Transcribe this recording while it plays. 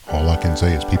can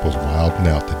say is people's wilding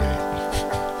out today.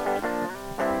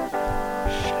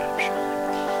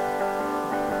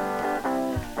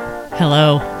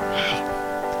 Hello.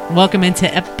 Welcome into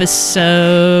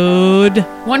episode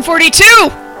 142.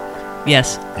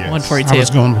 Yes, 142. I was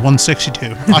going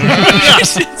 162.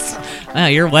 Wow,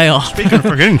 you're way off. Speaking of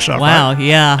forgetting stuff, Wow, right?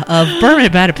 yeah.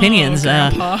 Permanent Bad Opinions.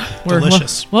 Grandpa.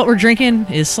 Delicious. What we're drinking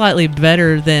is slightly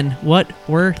better than what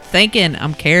we're thinking.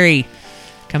 I'm Carrie,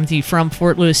 coming to you from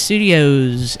Fort Lewis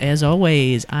Studios. As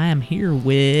always, I am here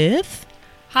with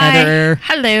Hi. Heather.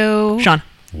 Hello. Sean.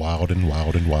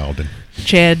 Wildin'.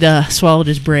 Chad swallowed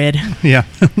his bread. Yeah.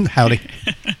 Howdy.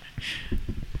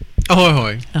 Ahoy,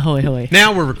 hoy. Ahoy, hoy.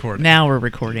 Now we're recording. Now we're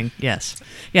recording, yes.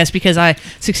 Yes, because I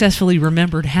successfully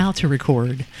remembered how to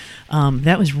record.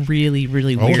 That was really,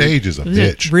 really weird. Old age is a It was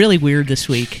bitch. Really weird this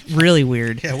week. Really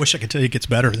weird. Yeah, I wish I could tell you it gets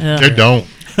better. They don't.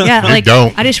 Yeah, They like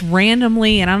don't. I just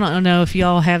randomly, and I don't know if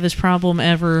y'all have this problem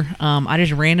ever. I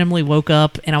just randomly woke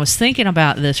up and I was thinking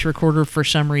about this recorder for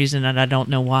some reason, and I don't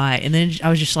know why. And then I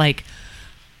was just like,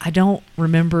 I don't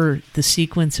remember the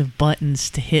sequence of buttons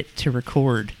to hit to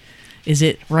record. Is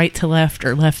it right to left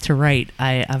or left to right?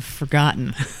 I've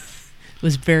forgotten. It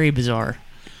was very bizarre.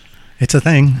 It's a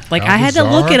thing. Like How I had to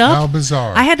look bizarre, it up. how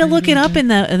bizarre. I had to look it up in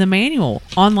the manual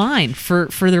online for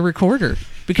the recorder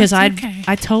because That's okay.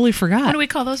 I totally forgot. What do we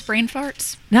call those? Brain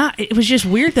farts? No, it was just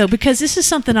weird though because this is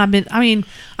something I've been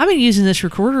using this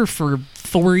recorder for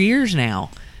 4 years now.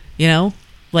 You know,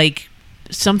 like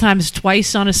sometimes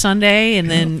twice on a Sunday and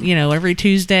then, every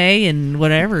Tuesday and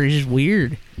whatever. It's just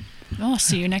weird. Oh, I'll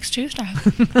see you next Tuesday.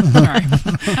 Sorry.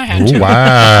 I had Ooh, to. wow.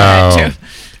 I had to.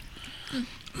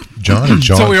 John and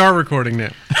John. So we are recording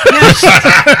now.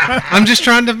 I'm just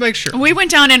trying to make sure. We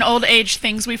went down an old age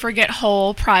things we forget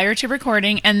hole prior to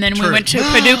recording, and then we True. went to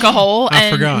Paducah hole, I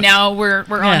and forgot. now we're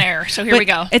on Yeah. air. So here But we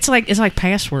go. It's like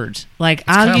passwords. Like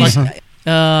kinda I'll use. like-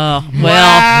 Well.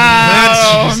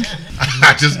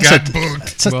 I just got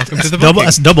booked. Welcome to the double, booking.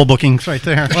 that's double bookings right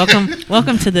there.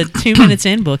 Welcome to the 2 minutes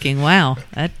in booking. Wow,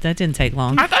 that didn't take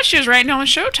long. I thought she was writing on a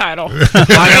show title.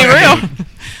 I'll be real.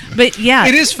 But yeah,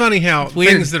 It is funny how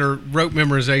Weird. things that are rote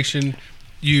memorization,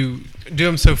 you do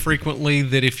them so frequently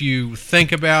that if you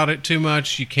think about it too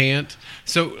much, you can't.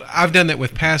 So I've done that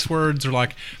with passwords, or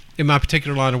like in my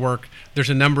particular line of work, there's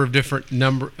a number of different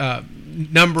numbers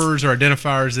or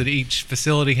identifiers that each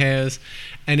facility has,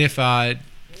 and if I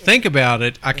think about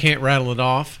it, I can't rattle it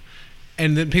off.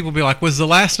 And then people be like, "Was the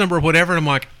last number whatever?" And I'm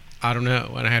like, "I don't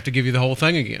know," and I have to give you the whole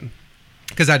thing again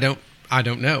because I don't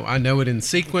know. I know it in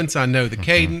sequence. I know the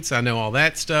cadence. I know all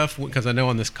that stuff because I know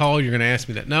on this call you're going to ask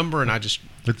me that number, and I just.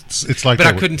 It's like But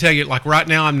I that- couldn't tell you. Like right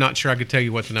now, I'm not sure I could tell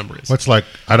you what the number is. What's like,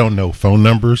 I don't know phone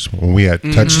numbers when we had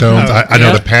touchstones. I know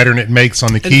Yeah. the pattern it makes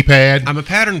on the keypad. I'm a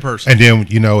pattern person. And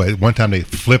then, at one time they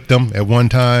flipped them. At one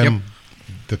time,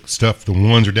 the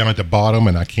ones are down at the bottom,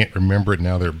 and I can't remember it.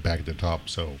 Now they're back at the top.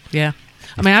 So yeah.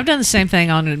 I mean, I've done the same thing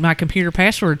on my computer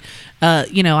password. I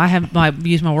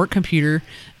use my work computer,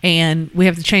 and we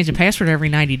have to change the password every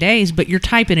 90 days. But you're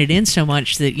typing it in so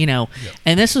much that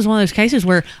And this was one of those cases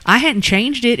where I hadn't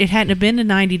changed it. It hadn't been to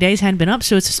 90 days, hadn't been up.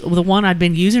 So it's the one I'd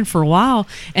been using for a while.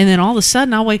 And then all of a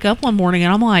sudden, I wake up one morning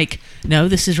and I'm like, "No,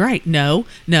 this is right. No.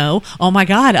 Oh my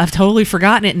God, I've totally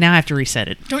forgotten it. And now I have to reset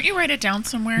it." Don't you write it down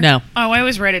somewhere? No. Oh, I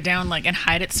always write it down and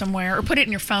hide it somewhere, or put it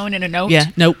in your phone in a note. Yeah,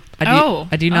 nope. Oh,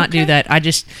 I do not do okay. that.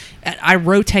 I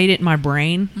rotate it in my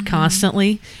brain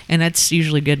constantly, and that's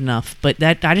usually good enough. But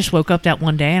I just woke up that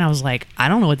one day and I was like, I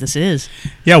don't know what this is.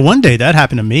 Yeah, one day that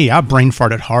happened to me. I brain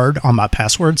farted hard on my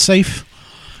password safe.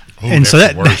 oh, And that's so the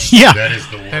that- worst. yeah. That is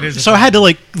the worst. That is So I had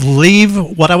to leave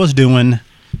what I was doing,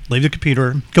 leave the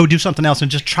computer, go do something else, and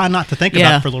just try not to think about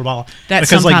Yeah. it for a little while. That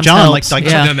because sometimes John, helps.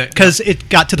 Yeah. Done that. because it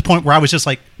got to the point where I was just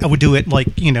like, I would do it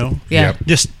Yeah. Yep.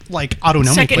 just like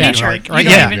autonomically. Second nature. Right? You Right?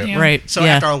 don't Yeah. even- Right. So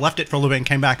yeah. after I left it for a little bit and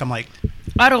came back, I'm like,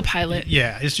 Autopilot.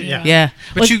 yeah, it's just, yeah. Yeah.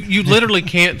 But you literally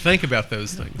can't think about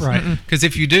those things, Right. Because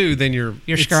if you do, then you're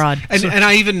screwed. And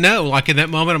I even know, like in that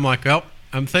moment, I'm like, "Oh,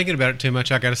 I'm thinking about it too much.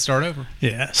 I got to start over."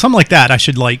 Yeah, something like that. I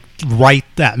should write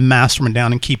that masterman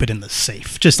down and keep it in the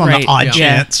safe, just on Right. the odd Yeah.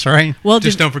 chance, right? Well,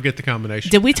 Just did, don't forget the combination.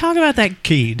 did we talk about that?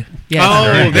 Keyed. Yeah.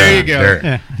 Oh, there you go. There.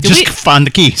 Yeah, Did just we- find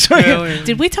the keys. Hell yeah.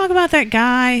 Did we talk about that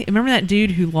guy? Remember that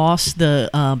dude who lost the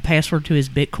password to his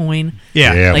Bitcoin?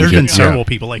 Yeah, Yeah, there's we been did- several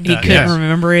people like He that. couldn't yeah.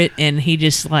 remember it, and he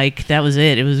just that was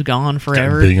it. It was gone Got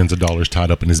forever. billions of dollars tied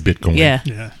up in his Bitcoin. Yeah.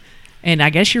 Yeah. And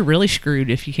I guess you're really screwed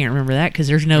if you can't remember that because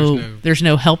there's no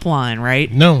helpline,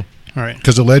 right? No. All right.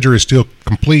 Because the ledger is still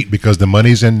complete because the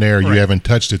money's in there. Right. You haven't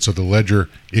touched it, so the ledger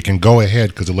it can go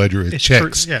ahead because the ledger it It's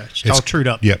checks. it's all trued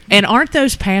up. Yep. And aren't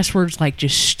those passwords like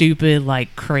just stupid,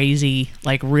 like crazy,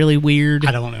 like really weird?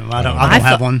 I don't know. I don't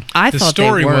have one. I The thought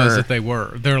story they were was that they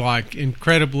were. They're like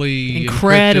incredibly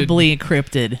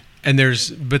encrypted. And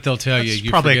but they'll tell you It's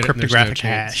you probably a forget it and there's no cryptographic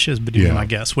chance. hash, is Yeah. my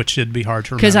guess, which should be hard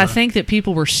to remember. Because I think that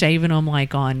people were saving them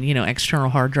like on external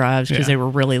hard drives because Yeah. they were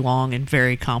really long and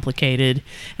very complicated.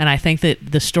 And I think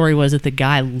that the story was that the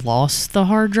guy lost the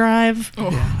hard drive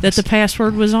that the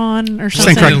password was on or That's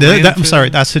something. incorrect. Landfill. I'm sorry.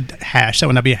 That's a hash. That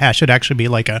would not be a hash. It'd actually be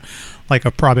like an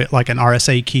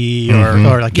RSA key Mhm.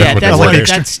 or like Yeah, That's what that's they what were. it,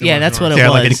 that's what it yeah,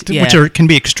 was. which can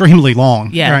be extremely long.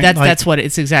 Yeah, right? that's what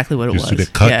it's exactly what it Just do was.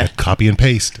 the cut, yeah. the copy and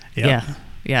paste.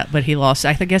 Yeah, but he lost.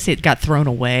 I guess it got thrown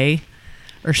away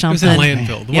or It something. was in a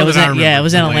landfill. The Yeah, one it was that I in, remember yeah, it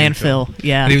was in a a landfill.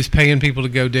 Yeah, And he was paying people to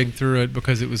go dig through it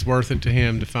because it was worth it to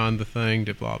him to find the thing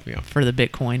to blah blah. for the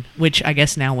Bitcoin, which I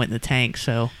guess now went in the tank.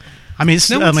 So I mean,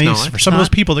 No, it's not. for some of those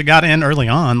Not. people that got in early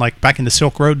on, like back in the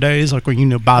Silk Road days, like when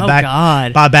buy Oh, a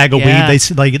God. bag of Yeah.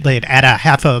 weed, they'd add a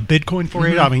half a Bitcoin for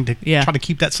it. I mean, to Yeah. try to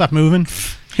keep that stuff moving.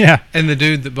 Yeah, And the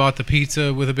dude that bought the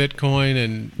pizza with a Bitcoin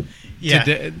and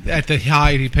Yeah. at the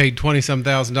height he paid $20-some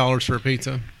thousand for a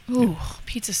pizza. Ooh,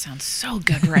 pizza sounds so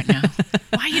good right now.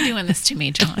 Why are you doing this to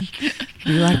me, John?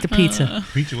 you like the pizza?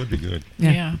 Pizza would be good.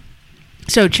 Yeah.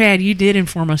 So Chad, you did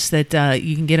inform us that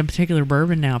you can get a particular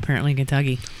bourbon now, apparently in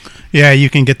Kentucky. yeah. You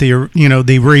can get the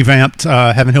revamped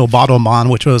Heaven Hill Bottle Bond,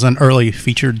 which was an early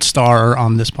featured star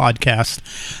on this podcast.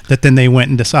 That then they went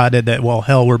and decided that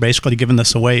we're basically giving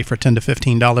this away for $10 to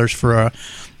 $15 for a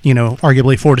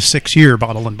arguably 4 to 6 year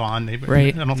bottle and bond.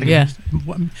 Right. I don't think. Yeah.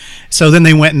 So then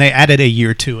they went and they added a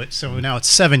year to it. So now it's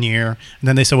 7 year. And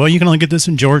then they said, well, you can only get this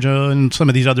in Georgia and some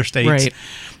of these other states. Right.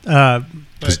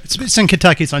 But it's in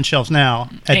Kentucky. It's on shelves now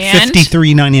at And?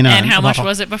 $53.99. And how much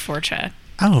was it before, Chad?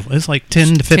 Oh, it's like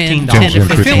 $10 to $15. $10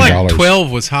 to I feel like $15.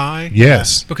 12 was high.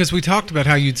 Yes. Because we talked about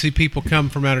how you'd see people come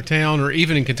from out of town or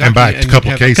even in Kentucky And buy a you'd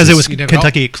couple have- cases. Because it was you'd have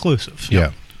Kentucky exclusive.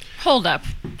 Yeah. Hold up.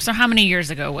 So how many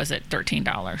years ago was it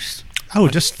 $13? Oh,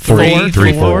 just Three,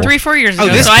 four. 4 years Oh,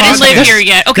 ago. this So I didn't live podcast- here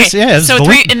yet. Okay. It's So the 3,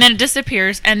 link. and then it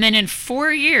disappears, and then in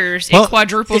 4 years Well, it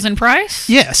quadruples in price.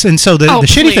 Yes, and so the Oh,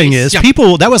 shitty thing please. is, Yeah.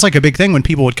 people, that was like a big thing when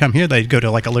people would come here. They'd go to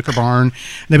like a liquor barn, and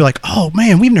they'd be like, "Oh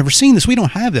man, we've never seen this. We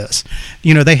don't have this."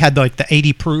 They had like the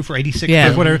 80 proof or 86 Yeah.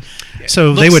 proof, whatever.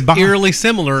 So they Looks would buy. eerily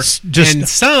similar. Just- and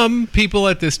some people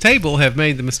at this table have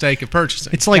made the mistake of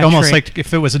purchasing. It's like Got almost tricked. like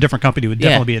if it was a different company, it would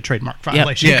Yeah. definitely be a trademark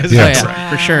violation. Yeah. 'cause Yeah. Oh, that's- yeah,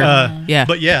 for sure. Yeah.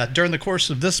 But yeah, during the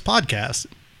course of this podcast,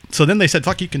 so then they said,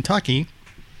 "Fuck you, Kentucky,"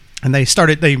 and they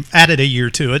added a year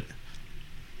to it.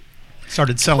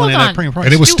 Started selling Hold it at on. premium price.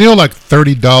 And it was still like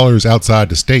 $30 outside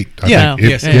the state. I Yeah. think.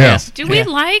 Yes, yeah. yes. Do we Yeah.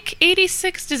 like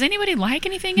 86? Does anybody like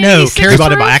anything in no, 86 Carrie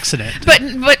bought it by proof? accident.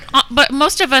 But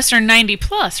most of us are 90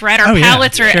 plus, right? Our Oh, yeah.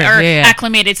 palates are, Sure. are Yeah, yeah.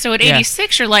 acclimated. So at Yeah.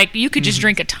 86, you're like, you could just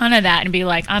drink a ton of that and be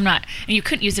like, I'm not. And you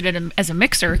couldn't use it as a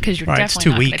mixer because you're Right, it's definitely too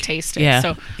not going weak. to taste it. Yeah.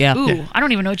 So, Yeah. ooh, Yeah. I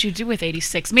don't even know what you do with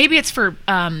 86. Maybe it's for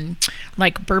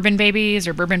like bourbon babies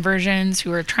or bourbon virgins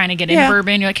who are trying to get Yeah. in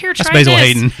bourbon. You're like, here, That's try Basil this.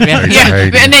 Hayden. Yeah. Basil Yeah,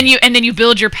 Hayden. and then you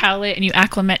build your palate and you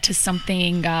acclimate to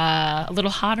something a little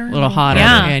hotter. A little hotter,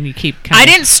 Yeah. and you keep. I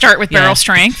didn't start with barrel Yeah.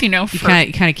 strength, You for-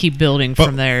 kind of keep building But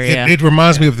from there. it, Yeah. it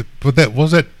reminds me of what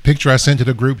was that picture I sent to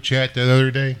the group chat the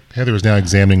other day? Heather was now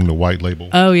examining the white label.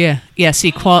 Oh yeah. Yeah.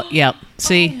 See. Yep.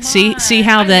 See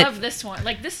how I that. love this one.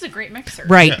 Like this is a great mixer.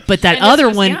 Right, but that And this other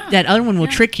was- one, yeah. that other one will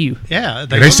trick you. Yeah,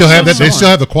 they still have that. They still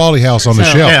have the Quality House on the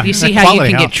So, shelf. Yeah. You see The how you Quality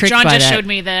can get House. tricked John by just that. showed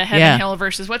me the Heaven Yeah. Hill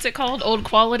versus what's it called? Old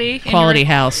Quality. in Quality your-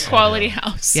 House. Quality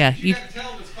House. Yeah.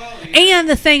 And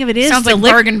the thing of it is, Sounds the,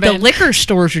 like bargain the bin. liquor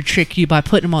stores would trick you by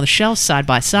putting them on the shelves side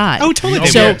by side. Oh, totally.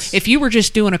 So Yes. if you were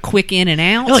just doing a quick in and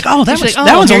out, You're like, oh, that it's was- like,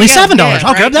 that one's here only you go. $7. Yeah,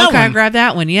 I'll grab that okay, one. I'll grab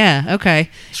that one. Yeah. Okay.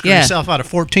 Screw yeah. yourself out of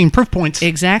 14 proof points.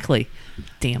 Exactly.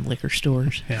 Damn liquor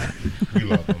stores. Yeah. We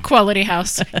love them. Quality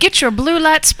House. Get your blue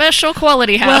light special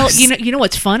Quality Well, House. you know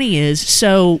what's funny is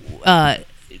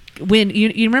when you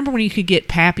remember when you could get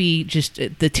Pappy just the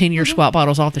 10-year squat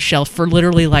bottles off the shelf for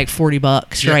literally like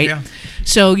 $40, right? yeah.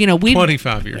 So we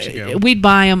 25 years ago. we'd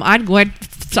buy them.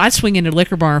 I'd swing into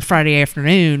Liquor Barn Friday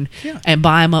afternoon and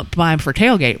buy them for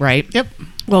tailgate, right? Yep.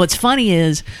 Well, what's funny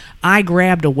is I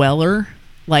grabbed a Weller.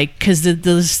 Like, because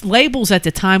the labels at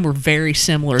the time were very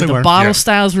similar. They The were, bottle yeah.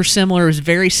 styles were similar. It was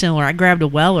very similar. I grabbed a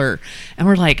Weller, and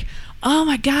we're like, oh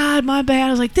my God, my bad.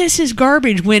 I was like, this is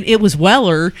garbage, when it was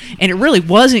Weller, and it really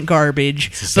wasn't garbage.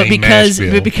 the But same because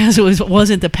mash bill. because it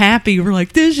wasn't the Pappy, we're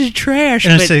like, this is trash.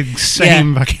 And But, it's the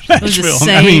same fucking it was the Nashville.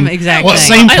 same exact well, thing.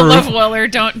 same I proof. love Weller.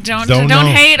 Don't Don't know.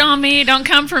 hate on me. Don't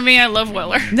come for me. I love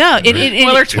Weller. No,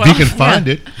 Weller If you 12. can find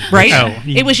it, Right. Oh,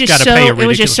 you it was just gotta so pay a it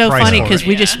was just so ridiculous price funny for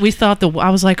because it. we thought I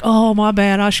was like, oh my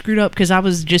bad, I screwed up, because it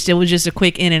was just a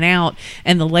quick in and out,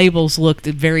 and the labels looked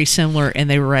very similar, and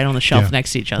they were right on the shelf Yeah.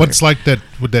 next to each other. But it's like that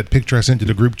with that picture I sent to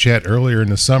the group chat earlier in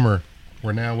the summer,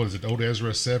 where now what is it? Old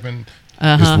Ezra 7 is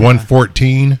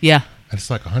 114. Yeah. And it's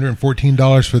like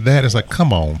 $114 for that. It's like,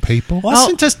 come on, people. Well, I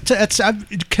sent this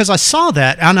because I saw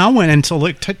that, and I went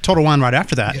into Total Wine right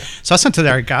after that. Yeah. So I sent to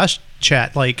their guys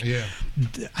chat. Like, Yeah.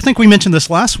 I think we mentioned this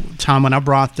last time when I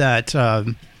brought that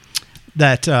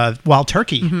wild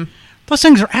turkey. Those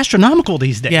things are astronomical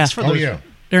these days. Yeah. For Oh those- yeah.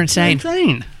 They're insane.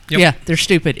 insane. Yeah, they're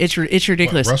stupid. It's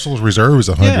ridiculous. Russell's Reserve is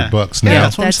 $100 Yeah. bucks Yeah, now.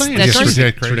 that's what I'm That's- saying. that's It's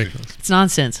crazy. ridiculous. It's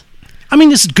nonsense. I mean,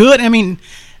 it's good. I mean,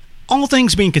 all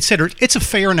things being considered, it's a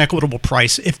fair and equitable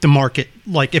price if the market,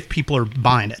 like if people are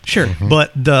buying it. Sure.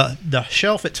 But the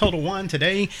shelf at Total Wine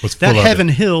today, Was that full of Heaven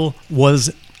Hill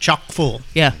was chock full.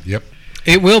 Yeah. Yep.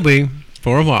 It will be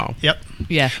for a while. Yep.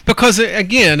 Yeah. Because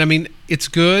again, I mean, it's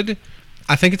good.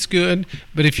 I think it's good.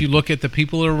 But if you look at the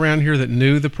people around here that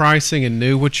knew the pricing and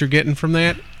knew what you're getting from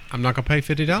that, I'm not going to pay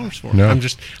 $50 for it. No.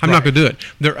 I'm not going to do it.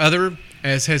 There are other,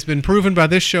 as has been proven by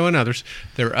this show and others,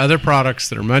 there are other products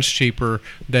that are much cheaper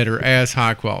that are as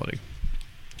high quality.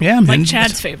 Yeah, man. Like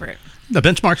Chad's favorite. The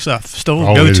benchmark stuff still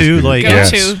Oh, go it is to good. like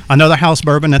Yes. Go-to. another house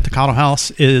bourbon at the Cottle House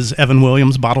is Evan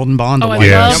Williams Bottled and Bond. the Oh, I white-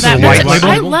 Yeah. love that. The white Mixer. I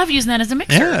label. love using that as a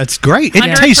mixer. Yeah, it's great. It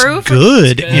 100 tastes proof.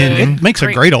 good, It's and good. it makes a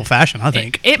Great. great old fashioned. I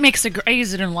think. It makes I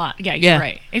use it in a lot. Yeah, you're Yeah.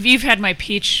 right. If you've had my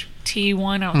peach tea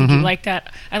one, I don't think you like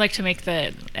that. I like to make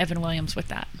the Evan Williams with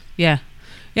that. Yeah.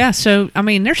 Yeah, so I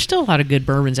mean, there's still a lot of good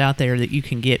bourbons out there that you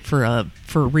can get for a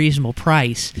reasonable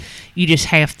price. You just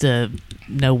have to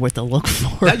know what to look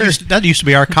for. That used to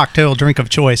be our cocktail drink of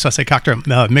choice. I say cocktail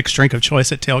mixed drink of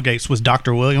choice at tailgates was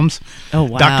Dr. Williams. Oh,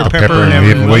 wow. Dr. Pepper Pepper and and Evan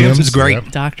Evan Williams Williams, is great.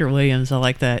 yep. Dr. Williams, I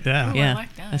like that. Yeah. Oh, yeah, I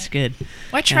like that. that's good.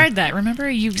 Well, I tried that. Remember,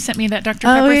 you sent me that Dr.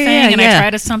 Oh, Pepper yeah, thing, and yeah. I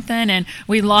tried something, and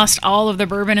we lost all of the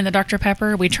bourbon in the Dr.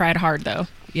 Pepper. We tried hard though.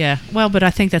 Yeah, well, but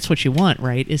I think that's what you want,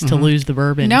 right? Is to lose the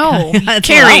bourbon. No, That's what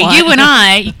Carrie, I want. you and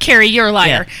I, Carrie, you're a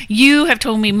liar. You have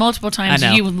told me multiple times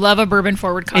I know. you love a bourbon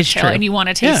forward It's cocktail true. and you want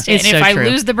to taste it. It's And if so I true.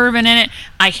 lose the bourbon in it,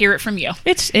 I hear it from you.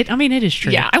 I mean, it is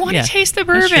true. Yeah, I want to taste the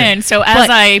That's true. bourbon. So as But-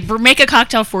 I make a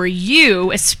cocktail for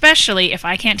you, especially if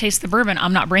I can't taste the bourbon,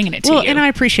 I'm not bringing it to Well, you. and I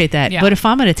appreciate that. Yeah. But if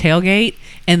I'm at a tailgate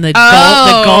and the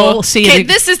Oh, goal, see, okay, the-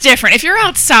 this is different. If you're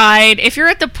outside, if you're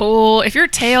at the pool, if you're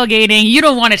tailgating, you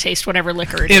don't want to taste whatever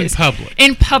liquor it In is. public.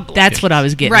 In public. that's what I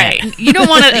was getting right. at. You don't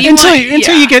want to. Until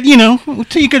you get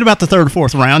until you get about the third or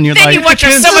fourth round, you're Then like you watch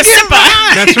yourself sip.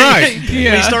 That's right.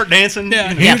 you start dancing.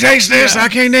 Yeah. you know. taste this? I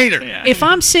can't either. If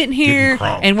I'm sitting here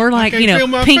crawl. and we're like, can't feel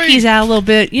my pinkies feet. out a little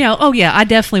bit, oh yeah, I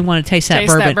definitely want to taste that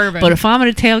Taste that bourbon. bourbon. But if I'm at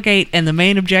a tailgate and the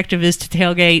main objective is to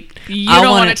tailgate, You I don't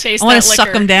wanna- wanna taste I wanna that suck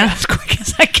liquor. them down Yeah. as quick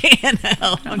as I can.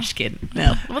 No, I'm just kidding.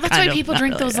 No. Well, that's kind why of, people not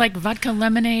drink really, those yeah. like vodka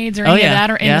lemonades or Oh, any yeah, of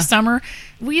that, or in yeah. the summer.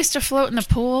 We used to float in the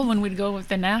pool when we'd go with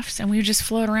the Neffs, and we would just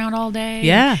float around all day.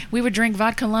 Yeah. we would drink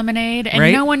vodka lemonade, and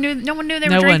Right. no one knew they were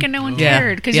No one- drinking. No one Yeah.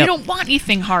 cared because Yep. you don't want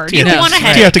anything hard. You You know, don't want to right.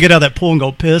 have. You have to get out of that pool and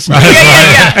go piss. And,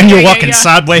 yeah. and you're Yeah, walking yeah.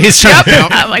 sideways. Yep.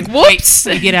 I'm like, whoops.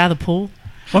 You get out of the pool.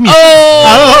 Boom,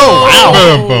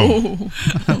 boom.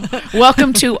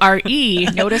 Welcome to our E.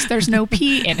 Notice there's no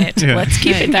P in it. Yeah. Let's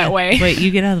keep it that way. Wait,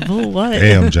 you get out of the pool? What?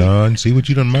 Damn, John. See what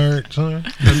you done marked, son?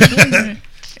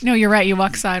 No, you're right. You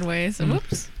walk sideways. Mm-hmm.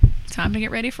 Whoops. Time to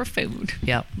get ready for food.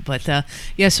 Yeah, but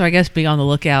yeah. So I guess be on the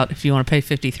lookout if you want to pay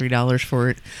 $53 for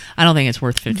it. I don't think it's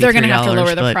worth $53. They're going to have to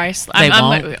lower the but price. They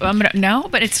won't. No,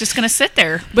 but it's just going to sit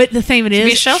there But the thing of it be a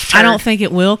is, shelf I don't turd. think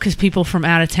it will because people from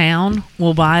out of town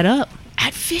will buy it up.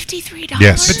 at $53.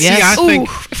 Yes. But see, Yes. I think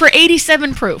for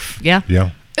 87 proof. Yeah.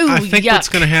 Yeah. Ooh, I think yuck. what's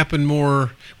going to happen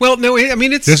more. Well, no, I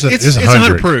mean it's This is- it's this is 100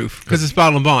 100 proof because it's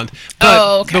bottle and bond. But,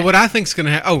 Oh, okay. But what I think is going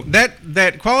to happen. Oh,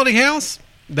 that Quality House,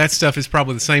 that stuff is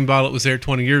probably the same bottle that was there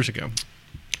 20 years ago,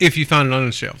 if you find it on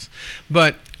the shelves.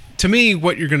 But to me,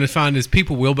 what you're going to find is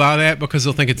people will buy that because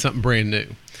they'll think it's something brand new.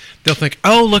 They'll think,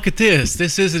 "Oh, look at this!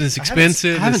 This isn't as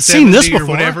expensive. I haven't as seen this 70 or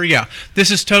before." whatever. Yeah, this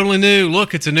is totally new.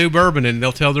 Look, it's a new bourbon," and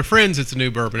they'll tell their friends it's a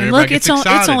new bourbon. And And look, everybody it's gets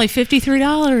excited. it's only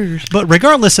 $53. But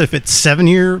regardless if it's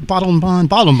 7-year bottled and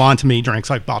bond to me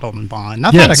drinks like bottled and bond. And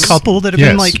I've had Yes. a couple that have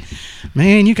been Yes. like,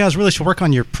 man, you guys really should work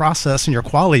on your process and your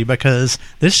quality because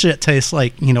this shit tastes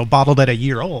like, bottled at a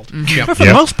year old. Yep. But for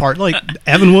Yep. the most part, like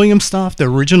Evan Williams stuff, the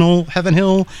original Heaven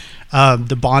Hill,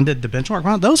 the bonded, the benchmark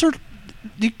bond, those are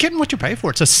you're getting what you pay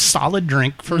for. It's a solid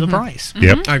drink for the price.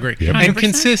 Yep. I agree. Yep. And 100%.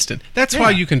 consistent. That's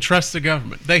why you can trust the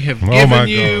government. They have Oh, my given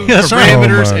you God. Yes, sir.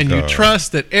 parameters, Oh, my and you God.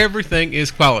 trust that everything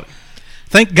is quality.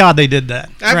 Thank God they did that.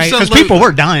 Absolutely. Because people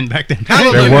were dying back then.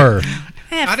 Hallelujah. There were.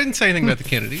 I didn't say anything about the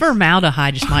Kennedys.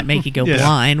 Formaldehyde just might make you go Yeah.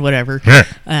 blind, whatever.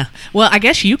 Well, I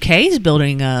guess UK's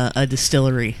building a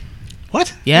distillery.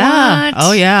 What? Yeah. What?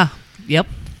 Oh, yeah. Yep.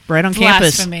 Right on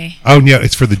campus. Blasphemy. Oh, yeah,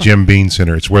 it's for the Jim Beam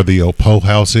Center. It's where the old Poe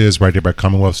House is, right there by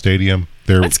Commonwealth Stadium.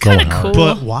 They're That's going kinda hard.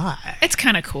 cool. But why? It's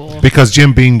kind of cool. Because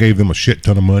Jim Beam gave them a shit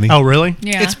ton of money. Oh, really?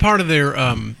 Yeah. It's part of their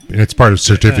And it's part of the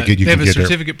certificate you they can have a get there.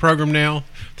 certificate program now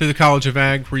through the College of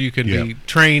Ag where you can Yeah. be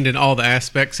trained in all the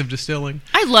aspects of distilling.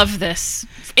 I love this.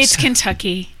 It's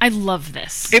Kentucky. I love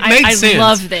this. It made I sense.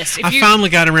 love this. If I you- finally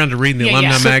got around to reading the Yeah,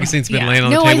 alumni yeah. magazine. It's been Yeah. laying on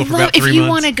the No, table I for love, about 3 if you months.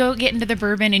 want to go get into the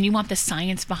bourbon and you want the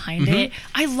science behind Mm-hmm. it,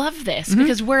 I love this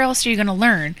because where else are you going to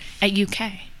learn at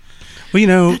UK? Well, you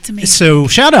know, That's amazing. so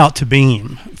shout out to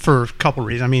Beam for a couple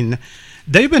reasons. I mean,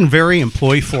 they've been very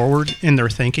employee forward in their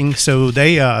thinking. So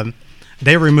they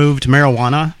removed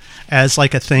marijuana as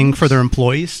like a thing for their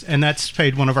employees, and that's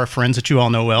paid one of our friends that you all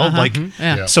know well. Like, Yeah.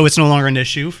 Yeah. so it's no longer an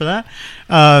issue for that.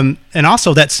 And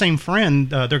also that same friend,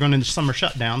 they're going into summer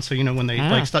shutdown. So when they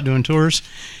like start doing tours,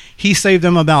 he saved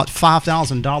them about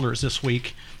 $5,000 this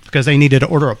week. Because they needed to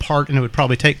order a part, and it would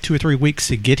probably take 2 or 3 weeks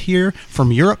to get here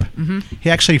from Europe. He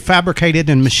actually fabricated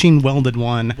and machine welded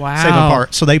one, Wow. save a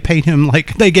part. So they paid him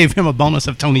they gave him a bonus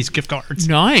of Tony's gift cards.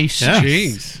 Nice. Yeah.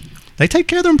 Jeez. They take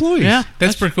care of their employees. Yeah.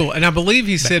 That's pretty cool. And I believe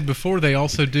he said before they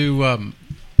also do,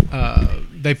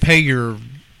 they pay your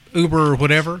Uber or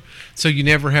whatever, so you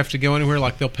never have to go anywhere.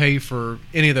 Like they'll pay for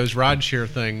any of those rideshare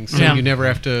things, so Yeah. you never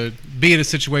have to be in a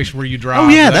situation where you drive. Oh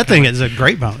yeah, or that kind thing of- is a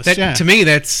great bonus. That, yeah. To me,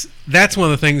 that's one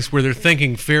of the things where they're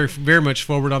thinking very, very much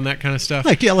forward on that kind of stuff.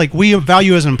 like we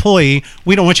value as an employee.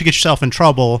 We don't want you to get yourself in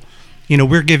trouble.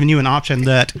 We're giving you an option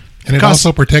that And it costs-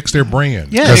 also protects their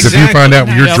brand. Yeah, Because if you find out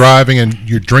you're Yep. driving and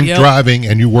you're drink Yep. driving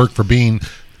and you work for Bean,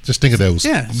 just think of those.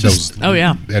 Yeah, it's those just- Oh,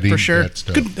 yeah, that for sure. that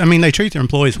stuff. good. I mean, they treat their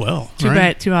employees well. Too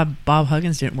right? bad Bob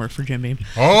Huggins didn't work for Jim Beam.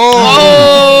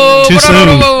 Oh, Too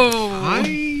soon.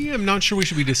 I am not sure we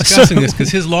should be discussing this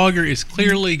because his lawyer is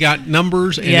clearly got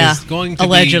numbers and Yeah. is going to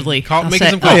Allegedly. be caught I'll making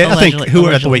say- some Oh, calls. yeah. I think Allegedly- who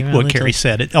at the allegedly, what allegedly. Carrie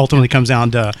said, it ultimately comes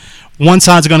down to one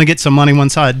side's going to get some money, one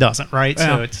side doesn't, right?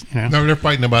 Yeah. So it's no, they're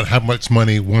fighting about how much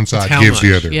money one side how gives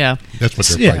the much. other. Yeah. That's what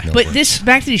they're Yeah. fighting But over. this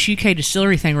back to this UK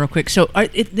distillery thing real quick. So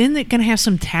then they're going to have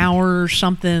some tower or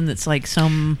something that's like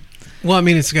some Well, I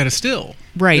mean, it's got a still.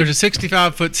 Right. There's a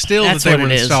 65-foot still That's that they what were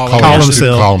it is. installing. Column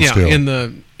still. Column Yeah,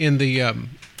 still. in the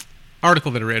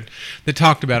article that I read that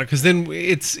talked about it, because then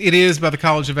it is by the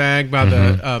College of Ag, by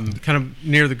the kind of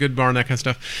near the Good Barn, that kind of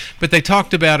stuff. But they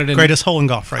talked about it. And greatest hole in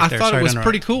golf right I there. thought Sorry it to was interrupt.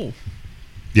 pretty cool.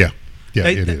 Yeah,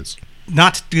 They- it is.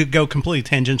 Not to go completely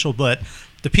tangential, but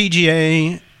the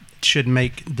PGA should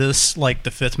make this like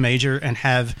the fifth major and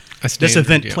have A this standard,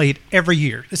 event yeah. played every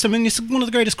year. It's one of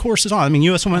the greatest courses on. I mean,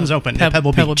 U.S. Women's Open at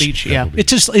Pebble Beach. Yeah.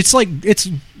 It's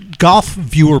golf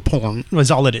viewer porn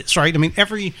is all it is, right? I mean,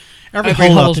 every Every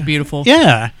hole out hole's there- beautiful.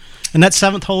 Yeah, and that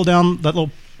seventh hole down that little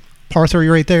par 3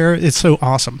 right there, it's so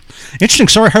awesome. Interesting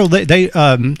story. Harold, they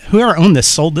whoever owned this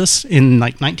sold this in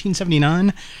like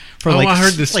 1979 for Oh, like I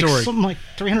heard this like story. something like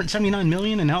 379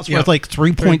 million, and now it's Yeah. worth like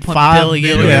 3.5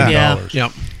 billion, billion. yeah. dollars.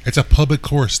 Yep. It's a public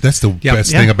course. That's the Yeah.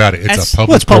 best Yeah. thing about it. It's That's- a public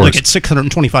Well, it's public. course. It's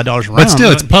 $625 a round. But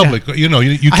still, it's public. You know,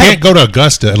 you I can't have- go to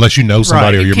Augusta unless you know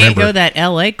somebody Right. or you Can't remember. go that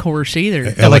LA course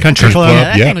either. LA Country Club. Yeah,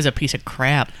 that Yeah. thing was a piece of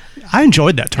crap. I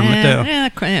enjoyed that tournament though. Yeah,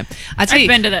 crap. I tell I've you,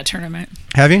 been to that tournament.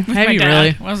 Have you? with Have my you dad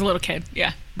really? When I was a little kid.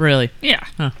 Yeah. really. Yeah.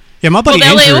 Yeah, my Well, buddy the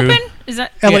LA Andrew. Open? Is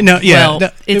that? LA, no, yeah,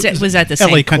 Well, it was at the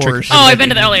LA same Country course. Oh, I've been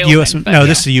to the LA US, Open. but- no,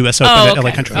 this is the U.S. Open Oh, at okay.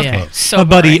 LA Country. Okay. Yeah. So My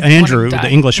buddy boring. Andrew, Wanna the die.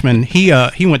 Englishman, he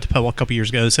went to Pebble a couple years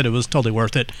ago. Said it was totally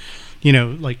worth it. You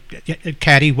know, like a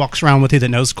caddy walks around with you that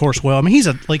knows the course well. I mean,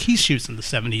 he shoots in the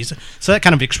 70s, so that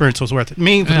kind of experience was worth it.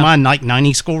 Me with Yeah. my like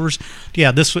 90 scores,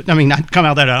 yeah, this would. I mean, I'd come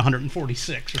out at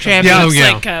 146 or something. Chad, Yeah, Looks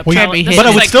yeah. like, Well, Pal- yeah, this but I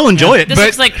looks would like- still enjoy it. This But-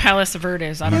 looks like Palace of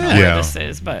Verdes. I don't know Yeah. where this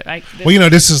is, but Well, you know,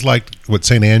 this is like what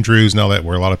St. Andrews and all that,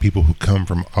 where a lot of people who come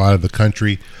from out of the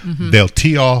country, Mm-hmm. they'll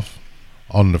tee off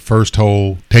on the first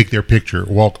hole, take their picture,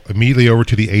 walk immediately over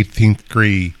to the 18th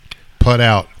green, putt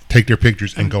out, take their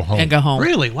pictures, and go home. and go home.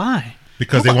 Really? Why?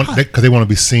 Because they want to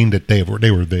be seen that they were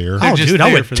there. Oh, just dude, I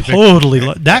there would for the totally.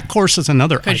 That course is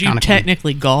another Because you iconic one.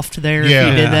 technically golfed there Yeah. if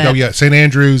you did that. Oh, yeah. St.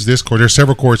 Andrews, this course. There's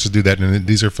several courses do that, and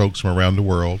these are folks from around the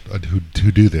world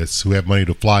who do this, who have money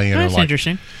to fly in. That's or like,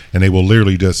 interesting. And they will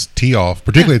literally just tee off,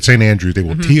 particularly at St. Andrews. They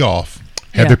will tee off,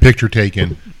 have Yeah. their picture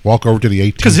taken, walk over to the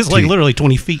 18th because it's like tee. literally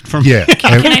 20 feet from. Yeah.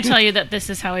 Can I tell you that this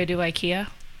is how I do IKEA?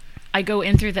 I go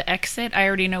in through the exit. I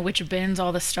already know which bins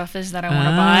all the stuff is that I want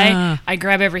to buy. I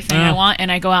grab everything I want, and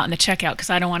I go out in the checkout because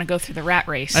I don't want to go through the rat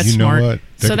race. That's You know smart. what?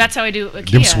 So that's how I do it with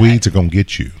Them Kia. Swedes are gonna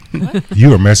get you.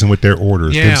 You are messing with their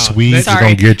orders. Yeah, Them Swedes are Sorry.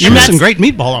 gonna get you. You're That's- missing great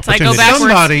meatball So I go opportunities. backwards.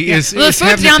 Somebody Yeah. is- Well, the is food's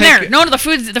having to down there. take- No, the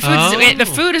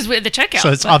food is with the checkout. So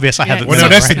it's obvious I have it. Well, no,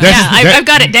 memorized. that's- Yeah, I've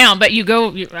got it down, but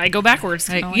I go backwards.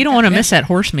 Hey, kinda you don't like want to that. miss that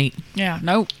horse meat. Yeah,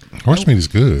 no. Horse meat is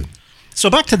good. So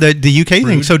back to the UK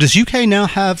thing. So does UK now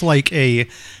have like a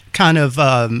kind of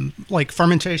like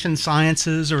fermentation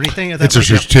sciences or anything? It's a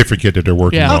certificate that they're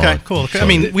working Yeah. on. Okay, cool. I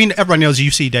mean, everybody knows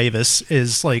UC Davis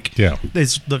is like Yeah.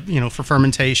 is the for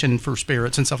fermentation for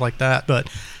spirits and stuff like that. But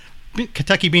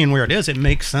Kentucky being where it is, it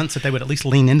makes sense that they would at least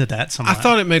lean into that I somewhat.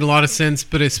 thought it made a lot of sense,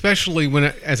 but especially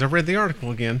as I read the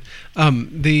article again,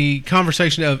 the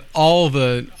conversation of all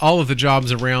of the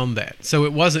jobs around that. So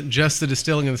it wasn't just the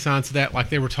distilling and the science of that. Like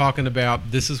they were talking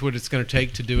about, this is what it's going to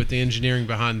take to do it. The engineering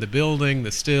behind the building,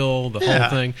 the still, the whole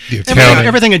thing. The everything, accounting.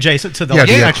 everything adjacent to the Yeah,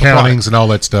 the actual accountings product. and all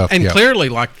that stuff. And yeah. clearly,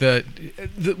 like the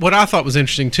what I thought was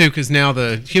interesting too, because now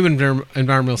the Human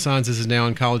Environmental Sciences is now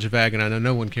in College of Ag, and I know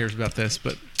no one cares about this,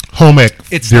 but home ec,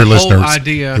 It's dear the whole listeners.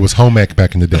 idea- It was home ec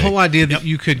back in the day. the whole idea that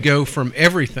you could go from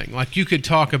everything, like you could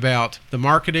talk about the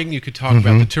marketing, you could talk Mm-hmm.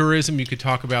 about the tourism, you could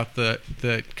talk about the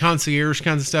concierge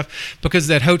kinds of stuff, because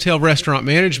that hotel restaurant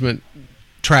management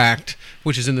tract,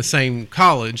 which is in the same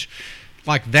college,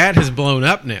 like that has blown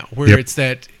up now, where Yep. it's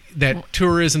that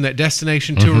tourism, that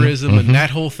destination Mm-hmm. tourism, and that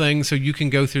whole thing. So you can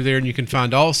go through there and you can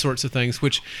find all sorts of things.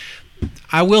 Which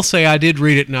I will say, I did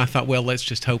read it, and I thought, well, let's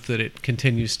just hope that it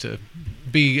continues to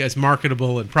be as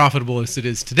marketable and profitable as it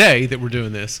is today that we're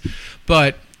doing this.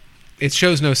 But it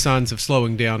shows no signs of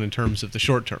slowing down in terms of the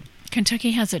short term.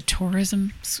 Kentucky has a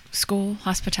tourism school,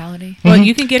 hospitality. Well,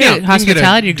 you can get Yeah, a you can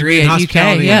hospitality get a degree degree in at UK.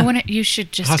 hospitality. Yeah. You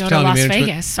should just go to Hospitality Las management.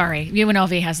 Vegas. Sorry,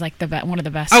 UNLV has like one of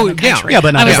the best Oh, in the yeah. country. Yeah,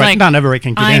 but not I was everybody, like, not everybody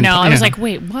can get I in. know. I was Yeah. like,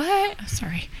 wait, what?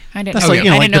 Sorry, I didn't. That's know. like, I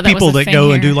didn't like know the that people was a that thing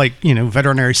go and here. do like,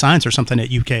 veterinary science or something at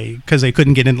UK because they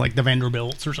couldn't get in like the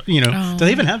Vanderbilts or, Oh. do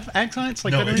they even have ag science?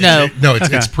 Like veterinary? No. it's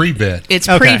Okay. pre-vet. It's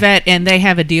Okay. pre-vet, and they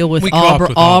have a deal with We co-opt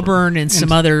with Auburn and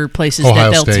some other places Ohio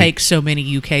that they'll State. take so many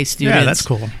UK students. Yeah, that's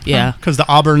cool. Yeah. Because the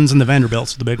Auburns and the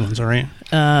Vanderbilts are the big ones, all right?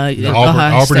 Auburn,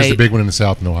 Ohio Auburn is the State. big one in the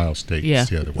South, and Ohio State Yeah. is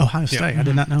the other one. Ohio State. I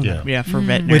did not know Yeah. that. Yeah, for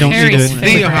veterinary. We don't Very need to.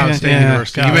 specific. The Ohio State Yeah,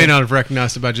 University. You got may it. not have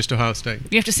recognized it by just Ohio State.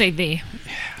 You have to say the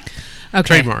Okay.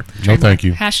 Trademark. No, thank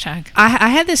you. hashtag. I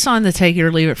had this on the Take It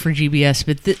or Leave It for GBS,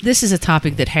 but this is a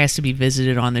topic that has to be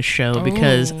visited on this show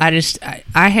because Oh.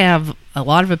 I have a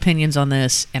lot of opinions on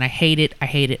this, and I hate it.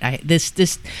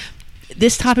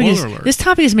 This topic Spoiler alert. this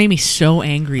topic has made me so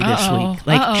angry this Uh-oh. week,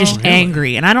 like just Uh-oh.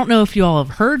 angry. And I don't know if you all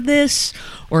have heard this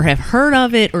or have heard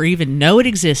of it or even know it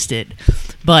existed,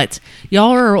 but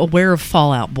y'all are aware of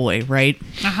Fallout Boy, right?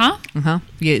 Yeah,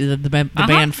 the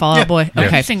band Fallout Yeah. Boy. Yeah.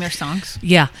 Okay, I sing their songs.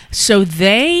 yeah. So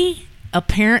they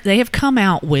have come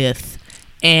out with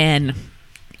an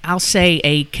I'll say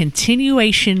a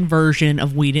continuation version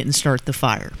of We Didn't Start the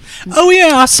Fire. Oh,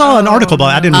 yeah. I saw an article, but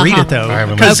I didn't read it, though. I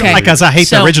haven't Because listened to it. I hate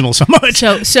the So- original so much.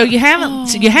 So you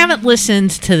haven't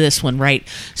listened to this one, right?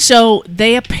 So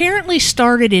they apparently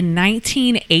started in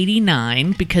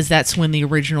 1989 because that's when the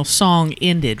original song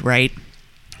ended, right?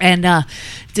 And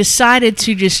decided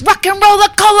to just Rock and roll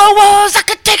the color wars. I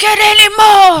could take it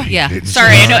anymore. yeah. Didn't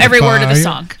Sorry, I know start every the word of the fire.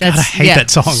 song. That's, I hate yeah. that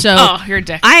song. So Oh, you're a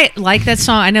dick. I like that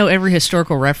song. I know every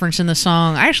historical reference in the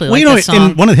song. I actually Well, like you know, that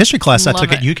song. in one of the history classes I Love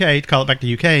took at it. UK, to call it back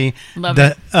to UK, Love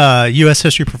the U.S.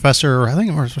 history professor, I think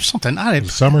it was something.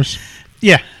 Summers.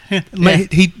 Yeah.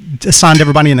 He assigned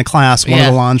everybody in the class one Yeah.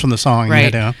 of the lines from the song.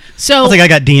 Right. So I think I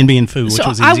got D&B and Foo, which So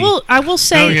was easy. I will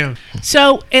say Oh, yeah.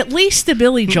 so at least the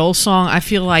Billy Joel song, I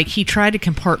feel like he tried to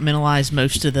compartmentalize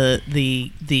most of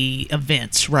the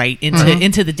events right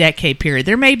into the decade period.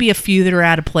 There may be a few that are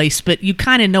out of place, but you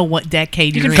kind of know what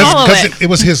decade You you're can in. follow Because it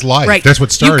was his life. Right. That's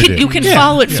what started you can it.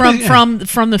 follow it from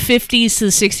the 50s to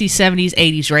the 60s, 70s,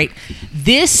 80s, right?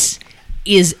 This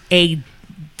is a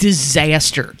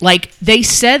disaster. Like they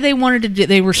said they wanted to do,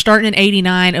 they were starting in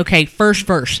 89. Okay, first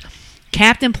verse.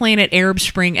 Captain Planet, Arab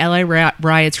Spring, LA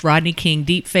riots, Rodney King,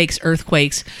 deep fakes,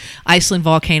 earthquakes, Iceland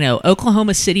volcano,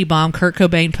 Oklahoma City bomb, Kurt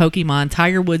Cobain, Pokemon,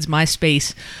 Tiger Woods,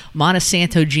 MySpace,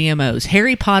 Monsanto GMOs,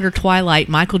 Harry Potter, Twilight,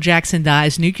 Michael Jackson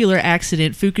dies, nuclear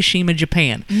accident, Fukushima,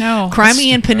 Japan. No.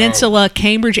 Crimean Peninsula,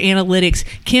 Cambridge Analytics,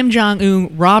 Kim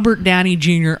Jong-un, Robert Downey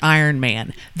Jr., Iron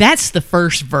Man. That's the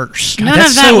first verse. None That's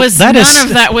of that so- was that none is- of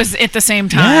that was at the same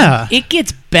time. yeah. It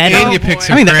gets better. And you pick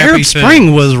some I mean, the crappy Arab thing.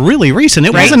 Spring was really recent.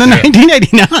 It Right. wasn't in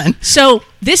 1989. So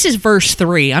this is verse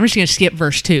 3. I'm just going to skip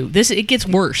verse 2. It gets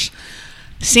worse.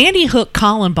 Sandy Hook,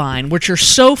 Columbine, which are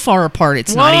so far apart,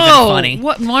 it's not even funny.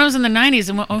 What one was in the 90s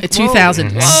and what?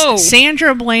 2000. Whoa.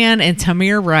 Sandra Bland and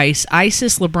Tamir Rice,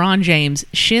 ISIS, LeBron James,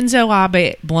 Shinzo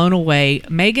Abe, Blown Away,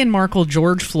 Meghan Markle,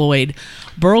 George Floyd,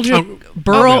 Burj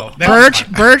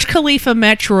Khalifa,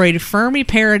 Metroid, Fermi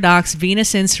Paradox,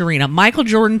 Venus and Serena, Michael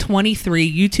Jordan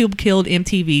 23, YouTube killed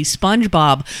MTV,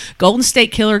 SpongeBob, Golden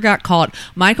State Killer got caught,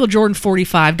 Michael Jordan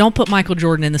 45, don't put Michael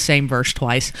Jordan in the same verse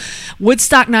twice,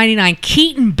 Woodstock 99,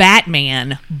 Keaton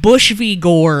Batman, Bush v.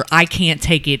 Gore, I can't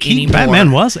take it anymore.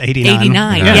 Batman was 89.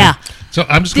 89, yeah. So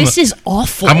I'm just gonna. This is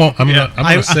awful. I'm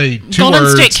gonna say two Golden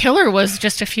words. State Killer was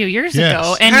just a few years Yes.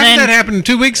 ago, and Half then that happened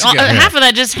 2 weeks ago. half of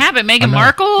that just happened. Meghan know.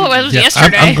 Markle, it was Yeah,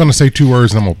 yesterday. I'm going to say two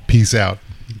words and I'm going to peace out.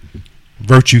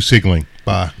 Virtue signaling.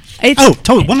 Bye. It's, Oh,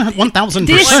 totally, 1,000%.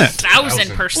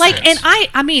 1,000%. like, and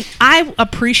I mean, I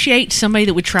appreciate somebody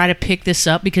that would try to pick this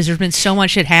up because there's been so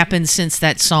much that happened since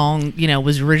that song,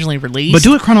 was originally released. But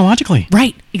do it chronologically.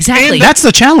 right, exactly. That's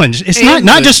the challenge. It's And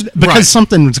not the- just because right.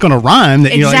 something's going to rhyme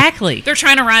that you're like, exactly. They're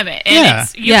trying to rhyme it, and Yeah.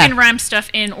 you Yeah. can rhyme stuff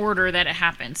in order that it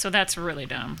happened. So that's really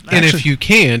dumb. And if you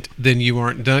can't, then you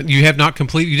aren't done. You have not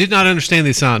completed. You did not understand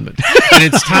the assignment, and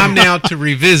it's time now to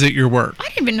revisit your work. I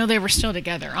didn't even know they were still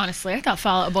together. Honestly, I thought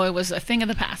Fall Out Boy was a thing of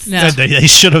the past. No. they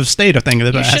should have stayed a thing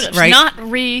of the You should past. have Right. not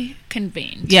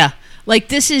reconvened. Yeah, like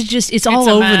this is just it's all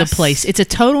a over the mess. place. It's a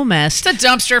total mess. It's a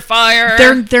dumpster fire.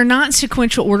 They're not in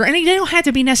sequential order, and they don't have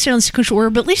to be necessarily in sequential order,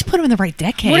 but at least put them in the right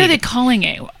decade. What are they calling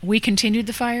it? We continued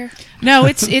the fire. No,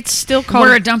 it's still called.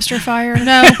 We're a dumpster fire.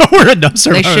 No, We're a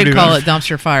dumpster. they fire, should dude. call it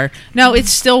dumpster fire. No,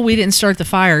 it's still we didn't start the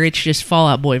fire. It's just Fall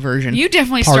Out Boy version. You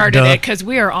definitely Part started duh. it because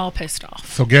we are all pissed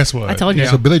off. So guess what? I told you.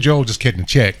 So Billy Joel just getting a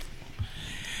check.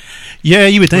 Yeah,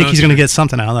 you would think No, he's it's going to true. get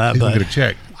something out of that, He's going but to get a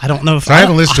check. I don't know if So I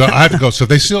haven't listened to it. I have to go. So if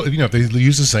they still, if they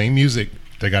use the same music,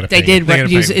 they got to pay They did him. They gotta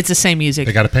use pay him. it's the same music.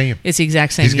 They got to pay him. It's the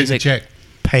exact same He's music. getting a check.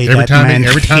 pay Every that time, man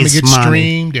every time it his gets money.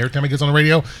 streamed, every time it gets on the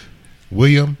radio,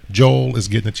 William Joel is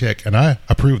getting a check, and I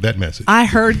approve that message. I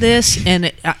heard this,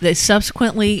 and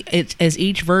subsequently, as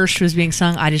each verse was being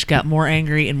sung, I just got more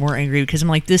angry and more angry because I'm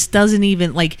like, this doesn't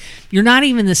even you're not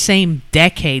even the same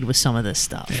decade with some of this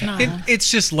stuff. It's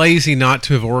just lazy not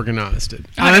to have organized it.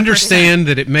 I 100%. understand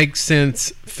that it makes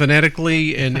sense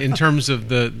phonetically and in terms of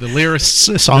the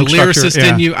lyricist, Song the lyricist structure,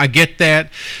 yeah. in you. I get that,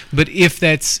 but if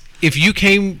this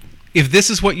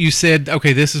is what you said,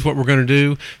 okay, this is what we're going to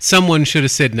do, someone should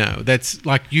have said no. That's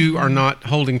like you are not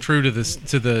holding true to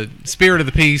the spirit of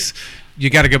the piece. You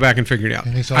got to go back and figure it out.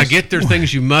 And it's I also- get there's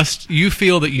things you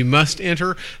feel that you must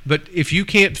enter, but if you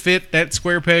can't fit that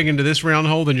square peg into this round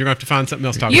hole, then you're going to have to find something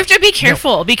else to talk You have about. to be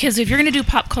careful because if you're going to do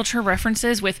pop culture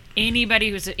references with anybody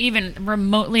who's even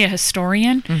remotely a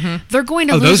historian, they're going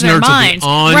to Oh, lose those their nerds will be minds.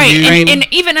 on right. you. And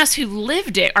even us who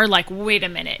lived it are like, wait a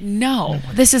minute, no,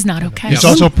 this is not okay. This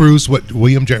also proves what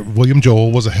William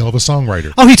Joel was a hell of a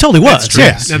songwriter. Oh, he totally was. That's true.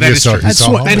 Yeah. Now, that is true. That's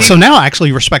And So now I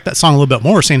actually respect that song a little bit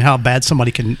more, seeing how bad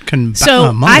somebody can So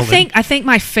mumble I it. think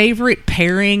my favorite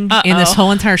pairing in this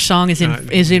whole entire song is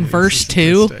in verse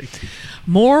 2.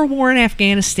 More war in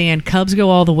Afghanistan, Cubs go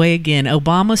all the way again.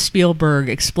 Obama, Spielberg,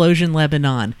 explosion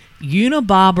Lebanon.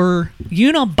 Unabomber,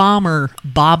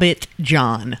 Bobbitt,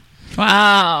 John.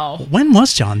 Wow. When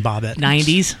was John Bobbitt?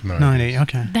 90s. 90.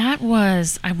 Okay. That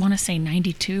was, I want to say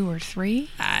 92 or 3.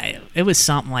 It was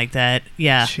something like that.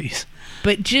 Yeah. Jeez.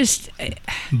 But just,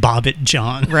 Bobbitt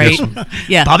John. right?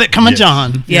 Yeah. Bobbitt coming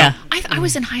John. Yeah. I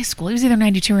was in high school. It was either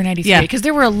 92 or 93 Yeah. because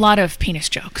there were a lot of penis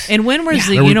jokes. And when was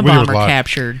the There was a Unabomber lot.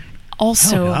 captured?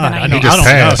 Also, Oh, the God, I 90s. don't just know.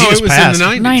 passed. He Oh, just it was passed.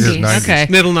 in the 90s. 90s. 90s. Okay.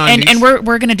 Middle 90s. And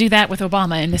we're going to do that with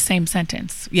Obama in the same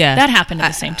sentence. Yeah. That happened at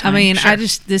the same time. I mean, Sure. I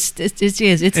just, it's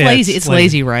Yeah, lazy. it's It's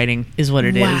lazy writing is what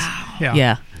it is. Wow.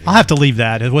 Yeah. I'll have to leave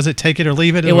that. Was it Take It or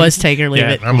Leave It? It was Take It or Leave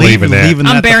It. I'm leaving that.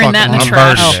 I'm the burying fuck that in the alone. I'm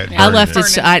trash. burning that. I left it. Burn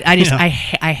So it. I just, Yeah.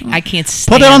 I can't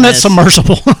stand Put it on that this.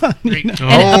 submersible. Oh,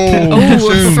 too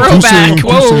soon, throwback. too soon, too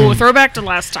Whoa, soon. throwback to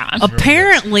last time.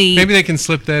 Apparently, Maybe they can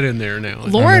slip that in there now.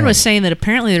 Lauren was saying that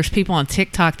apparently there's people on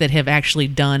TikTok that have actually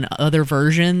done other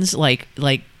versions, like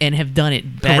and have done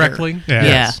it better. Correctly? Yeah.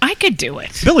 Yeah. I could do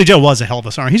it. Billy Joe was a hell of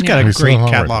a song. He's got Yeah. a He's great so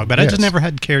hard. catalog, but I just Yes. never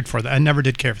had cared for that. I never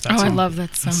did care for that Oh, song. I love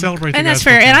that song. Celebrate the And that's guys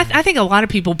fair. for And time. I think a lot of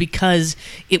people, because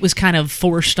it was kind of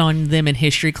forced on them in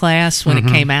history class when it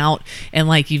came out, and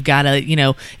like you've got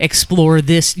to, explore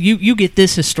this. You get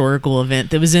this historical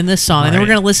event that was in this song, and then we're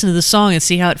Right. going to listen to the song and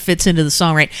see how it fits into the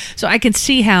song, right? So I can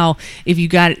see how if you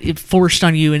got it forced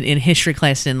on you in history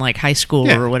class in like high school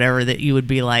Yeah. or whatever, that you would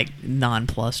be like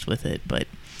nonplussed with it. But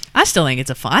I still think it's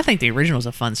a fun. I think the original is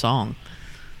a fun song.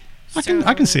 I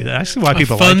can see that. I see why a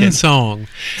people fun like it. song.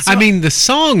 I mean, the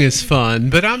song is fun,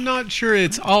 but I'm not sure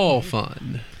it's all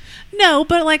fun. No,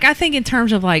 but like I think in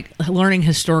terms of like learning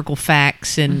historical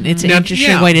facts, and it's an Now, interesting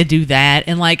yeah. way to do that.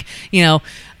 And like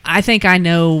I think I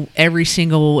know every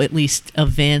single at least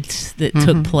event that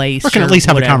took place. Or can at least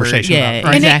have a whatever. conversation Yeah, about it,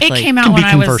 right? And exactly. it came Can out be when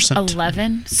I was conversant.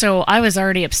 11, so I was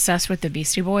already obsessed with the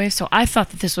Beastie Boys. So I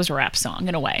thought that this was a rap song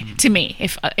in a way. To me,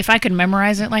 if I could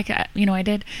memorize it like I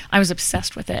did, I was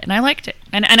obsessed with it, and I liked it.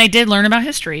 And I did learn about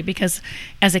history because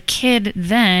as a kid,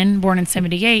 then born in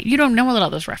 '78, you don't know all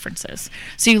those references.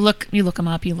 So you look them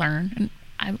up, you learn, and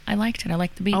I liked it. I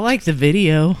liked the beat. I like the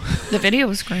video. The video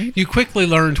was great. You quickly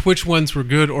learned which ones were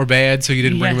good or bad, so you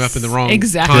didn't bring them up in the wrong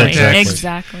exactly. context.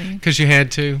 Exactly. Because you had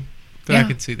to. But I Yeah.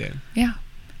 could see that. Yeah.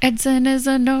 Edson is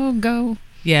a no-go.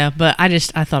 Yeah, but I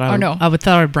thought Oh, no. I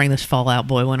would bring this Fall Out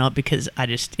Boy one up because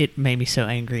it made me so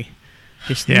angry.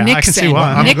 Just Yeah, I can see Nixon. why.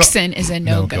 I'm gonna Nixon is a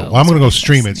no-go. Well, I'm going to go That's what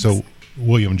stream he it so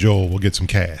William Joel will get some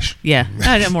cash yeah,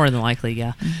 more than likely,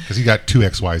 yeah. because he got 2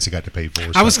 ex-wives he got to pay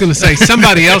for. I was going to say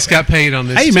somebody else got paid on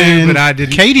this Hey too, man, but I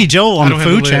didn't. Katie Joel I on don't the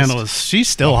have the Food list. Channel she's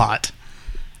still hot.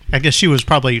 I guess she was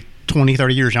probably 20,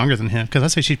 30 years younger than him because I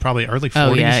say she's probably early 40s.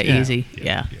 Oh yeah, easy.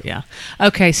 Yeah.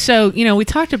 Okay, so we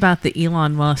talked about the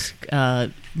Elon Musk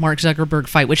Mark Zuckerberg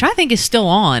fight, which I think is still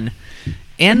on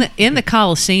in the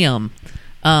Coliseum.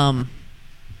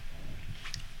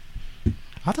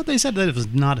 I thought they said that it was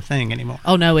not a thing anymore.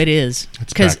 Oh no, it is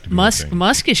It's because back to being a thing.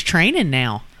 Musk is training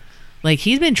now. Like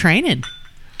he's been training,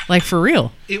 like for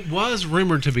real. It was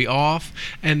rumored to be off,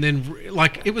 and then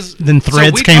like it was. Then Threads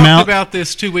so we came talked out? about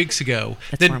this 2 weeks ago.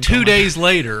 That's where Then I'm 2 going. days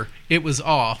later, it was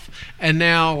off, and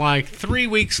now like 3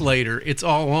 weeks later, it's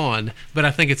all on. But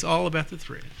I think it's all about the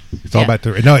thread. It's all Yeah. about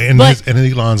the no, and But- and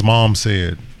Elon's mom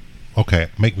said, "Okay,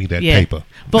 make me that paper."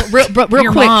 But real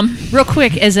Your quick, mom. real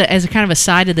quick, as a kind of a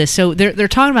side to this, so they're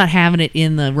talking about having it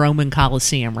in the Roman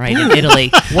Colosseum, right, in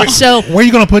Italy. So Where are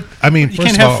you going to put? I mean, You first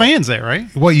can't of have all, fans there, right?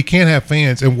 well, you can't have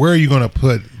fans, and where are you going to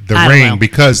put the I don't ring know.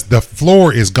 because the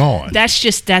floor is gone?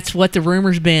 that's what the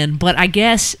rumor's been. But I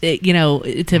guess to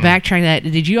backtrack that,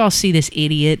 did you all see this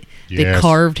idiot that Yes.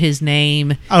 carved his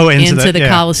name into the the- yeah.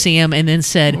 Coliseum and then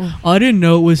said, "I didn't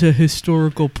know it was a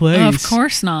historical place." Of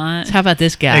course not. How about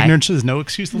this guy? Ignorance is no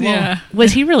excuse of the law. Yeah.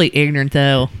 Was he really ignorant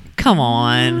though? Come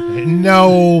on.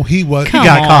 No, he was. Come he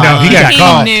got caught. on. No, he got He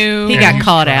caught. knew. He got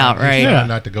caught out, right? He's Yeah. trying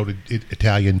not to go to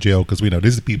Italian jail because we know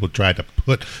these people tried to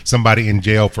put somebody in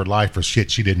jail for life for shit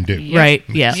she didn't do. Yep. Right.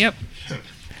 Yeah. Yep.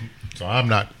 So I'm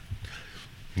not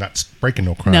breaking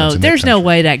no crimes. No, in that there's no country.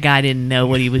 way that guy didn't know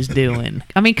what he was doing.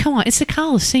 I mean, come on, it's the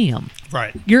Coliseum.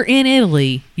 Right. You're in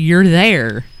Italy. You're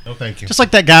there. No, thank you. Just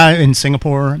like that guy in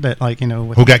Singapore that, like, with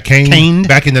Who got caned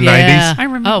back in the Yeah. 90s? I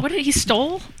remember. Oh. What did he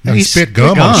stole? No, he He spit spit gum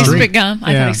on gum. the He street. spit gum.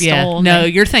 I Yeah. thought he Yeah. stole. No,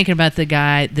 them. you're thinking about the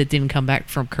guy that didn't come back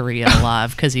from Korea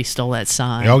alive because he stole that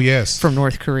sign. Oh, yes. From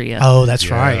North Korea. Oh, that's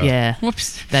Yeah. right. Yeah.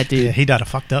 Whoops. That dude. Yeah, he died a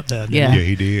fucked up death. Yeah. Yeah,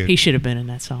 he did. He should have been in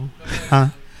that song.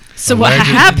 So what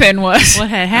Allegedly. happened was What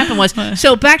had happened was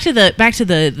so back to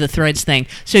the Threads thing.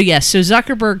 So yes, so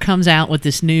Zuckerberg comes out with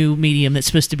this new medium that's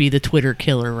supposed to be the Twitter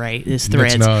killer, right? This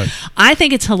Threads. not. I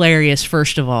think it's hilarious,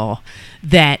 first of all,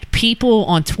 that people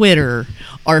on Twitter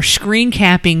are screen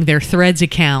capping their Threads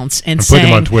accounts and And put them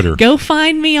saying, on Twitter. "Go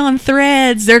find me on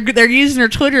Threads." They're using their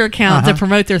Twitter account to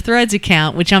promote their Threads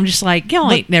account, which I'm just like,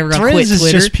 y'all ain't never gonna quit Threads is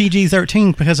Twitter. just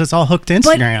PG-13 because it's all hooked to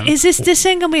But Instagram. is this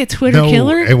ain't gonna be a Twitter No,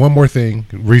 killer? and one more thing.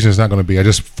 Reason it's not going to be.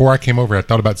 Before I came over, I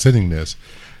thought about sending this.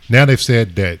 Now they've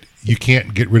said that you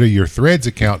can't get rid of your Threads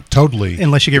account totally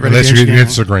Unless you get rid of your your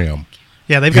Instagram. Instagram.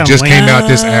 yeah, they've It got just a came link. out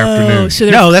this afternoon. So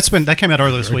they're No, that came out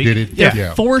earlier this Or week. did it? Yeah.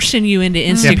 Yeah. forcing you into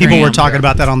Instagram. Yeah, people were talking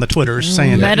about that on the Twitters,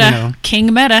 saying Meta. that,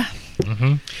 King Meta.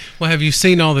 Well, have you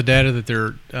seen all the data that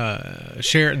they're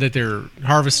they're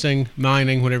harvesting,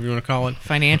 mining, whatever you want to call it?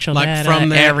 financial Like data, from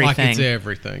that, everything. like it's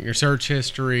everything. Your search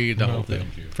history, the whole thing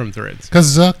from Threads.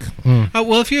 Because Zuck. Oh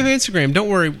well, if you have Instagram, don't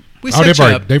worry. We Oh, set they've you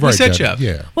already, up. they've We already set done you it. up.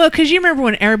 Yeah. Well, because you remember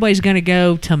when everybody's going to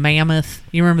go to Mammoth.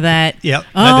 You remember that? Yep, that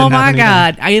Oh didn't my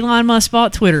happen God! Elon Musk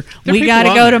bought Twitter. There are We got to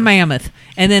people go on to there. Mammoth,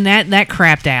 and then that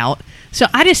crapped out. So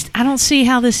I don't see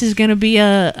how this is going to be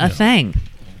a thing.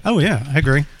 Oh, yeah, I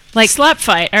agree. Like, Slap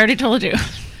fight. I already told you.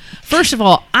 first of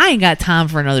all, I ain't got time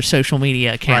for another social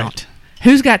media account. Right.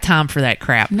 Who's got time for that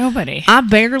crap? Nobody. I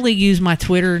barely use my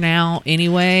Twitter now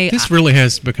anyway. This really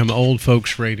has become old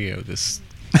folks radio. This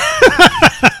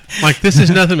Like, this is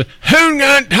nothing but, who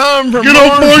got time for Get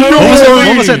off my more yard!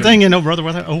 What was that thing? Brother,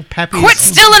 what was that? Oh, Pappy's. Quit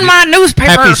stealing my newspaper.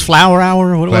 Pappy's Flower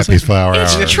Hour. What was Pappy's it? Flower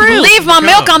It's Hour. true. Leave my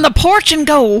milk on the porch and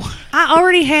go. I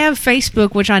already have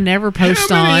Facebook, which I never post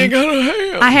How many you on. gotta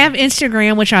have? I have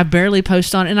Instagram, which I barely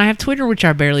post on, and I have Twitter, which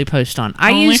I barely post on.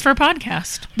 I Only use for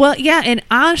podcast. well, yeah, and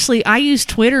honestly, I use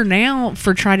Twitter now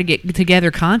for trying to get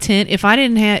together content. If I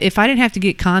didn't have to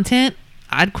get content,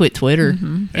 I'd quit Twitter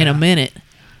in a minute.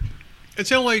 It's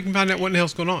the only way you can find out what the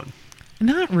hell's going on.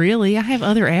 Not really. I have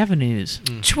other avenues.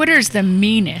 Twitter's the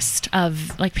meanest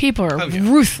of, like, people are Oh, yeah.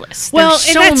 ruthless. Well, They're and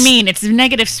so that's- mean. It's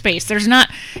negative space. It's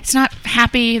not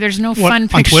happy. There's no What, fun on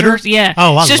pictures. Twitter? Yeah.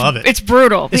 Oh, I It's just- love it. It's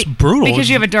brutal. It's brutal. because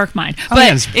you have a dark mind. Oh, But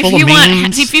yeah, it's if full of you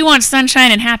memes. want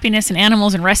sunshine and happiness and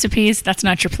animals and recipes, that's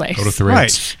not your place. Go to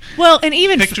Threads. Right. Well, and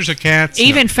even Pictures of cats.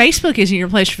 Even Facebook isn't your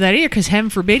place for that either, because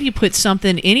heaven forbid you put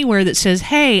something anywhere that says,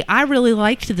 "Hey, I really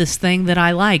liked this thing that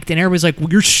I liked," and everybody's like, well,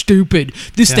 "You're stupid.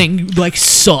 This thing like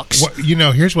sucks." What,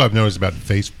 here's what I've noticed about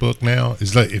Facebook now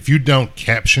is that if you don't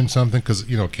caption something, because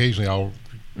occasionally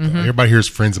everybody here's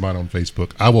friends of mine on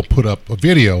Facebook, I will put up a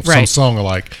video of some Right. song I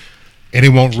like, and it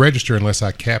won't register unless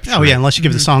I capture. Oh, yeah, it. unless you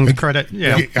give the song the credit.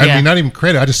 Yeah. I Yeah. mean, not even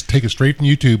credit. I just take it straight from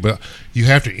YouTube, but you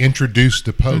have to introduce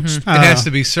the post. It has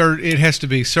to be it has to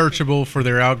be searchable for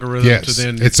their algorithm Yes, to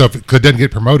then. it's if it doesn't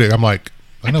get promoted. I'm like,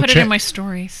 I know put it Chat- in my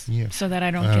stories Yeah. so that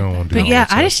I don't I get don't that. want to do But all yeah,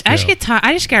 that I stuff.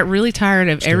 just got really tired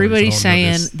of Stories, everybody I don't know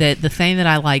saying this. that the thing that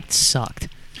I liked sucked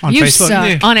On You Facebook. suck.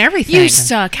 Yeah. on everything. You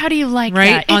suck. How do you like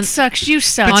Right? that? On- It sucks. You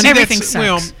suck. But see, Everything that's- sucks.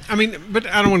 Well, I mean, but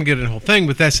I don't want to get into the whole thing.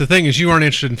 But that's the thing is, you aren't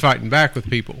interested in fighting back with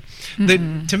people. That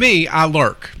to me, I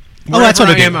lurk. Oh, that's what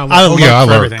I Wherever do. am, I lurk. look yeah, I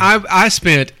for love it. everything. I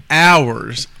spent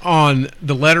hours on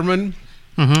the Letterman.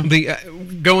 The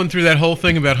going through that whole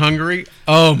thing about Hungary.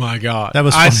 Oh my God, That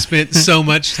was I fun. spent so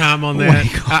much time on When that.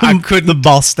 you call I them couldn't. The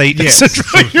Ball State. Yes.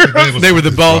 Central Europe. They were the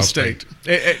Ball State.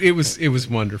 It was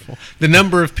wonderful. The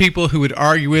number of people who would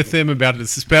argue with him about the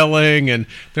spelling, and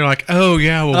they're like, "Oh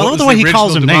yeah, well, I what love was the way he original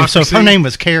calls them names. So if her democracy?" name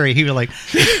was Carrie, he would like,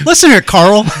 listen here,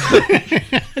 Carl.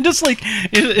 And just like,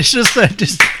 it's just that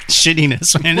just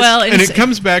shittiness, man. Well, and it's- it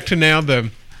comes back to now the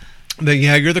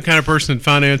you're the kind of person that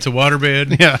finance a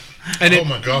waterbed. yeah. And Oh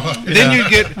my God!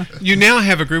 then you now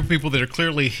have a group of people that are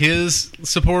clearly his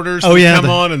supporters. Oh, that yeah, come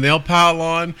the- on and they'll pile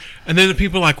on, and then the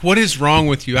people are like, "What is wrong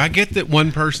with you? I get that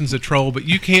one person's a troll, but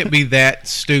you can't be that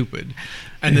stupid."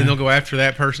 And then they'll go after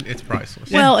that person. It's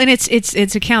priceless. Well, and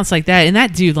it's accounts like that, and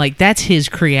that dude, like, that's his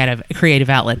creative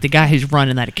outlet. The guy who's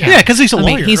running that account. Yeah, because he's a I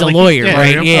mean, lawyer. he's a Like, lawyer, yeah,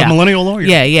 right? a Yeah, millennial lawyer.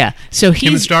 Yeah, yeah. So Him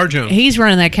and he's Star Jones. He's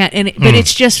running that account, but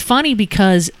it's just funny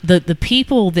because the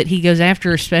people that he goes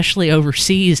after, especially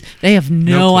overseas, they have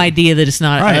no clue. idea that it's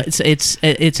not. Right. It's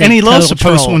And a he loves to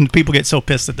total post troll. when people get so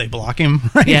pissed that they block him.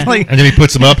 Right? Yeah. Like, And then he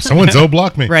puts them up. Someone's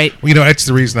blocked me. Right. Well, that's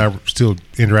the reason I still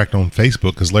interact on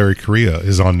Facebook, because Larry Correa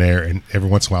is on there, and every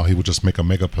once in a while he will just make a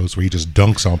mega post where he just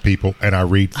dunks on people, and I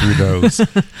read through those.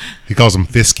 He calls them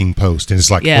fisking posts, and it's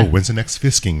like, Yeah. oh, when's the next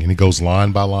fisking? And he goes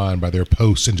line by line by their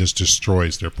posts and just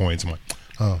destroys their points. I'm like,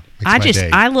 oh, makes my day.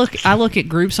 I look at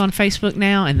groups on Facebook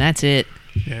now, and that's it.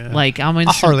 yeah. Like I'm in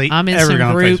I hardly I'm in ever some go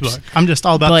on groups. Facebook. I'm just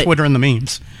all about but- Twitter and the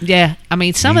memes. Yeah, I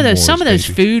mean some Meme of those wars,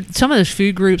 baby. some of those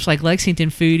food groups like Lexington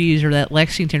Foodies or that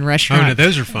Lexington Oh restaurant. no,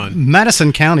 those are fun.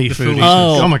 Madison County food. foolishness.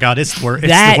 Oh. Oh my God, it's the worst.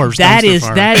 It's that the worst. that dumpster is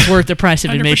fire. that is worth the price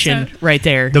of 100%. admission right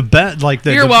there. The bet, like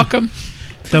the You're the, welcome.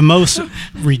 The most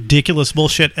ridiculous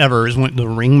bullshit ever is when the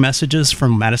ring messages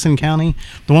from Madison County.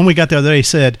 The one we got the other day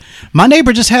said, "My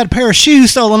neighbor just had a pair of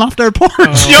shoes stolen off their porch."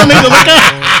 Y'all need to look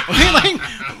up. Like,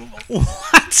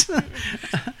 what?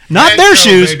 Not their Madco,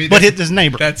 shoes, baby. but his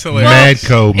neighbor. That's hilarious.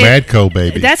 Madco,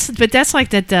 baby. That's like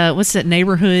that. What's that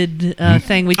neighborhood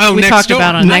thing we Oh, we Next talked Door.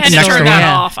 about on I next had to door? turn that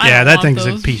Yeah. off. I yeah, don't that want thing's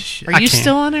those. a piece. of shit. Are I you can't.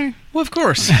 still on there? Well, of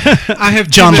course. I have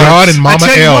John too many- John and I Mama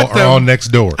tell you L what, are though, on next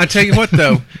door. I tell you what,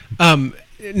 though.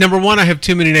 Number one, I have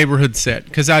too many neighborhoods set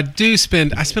because I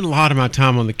spend a lot of my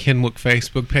time on the Kenwook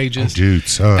Facebook pages, Dude,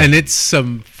 son. and it's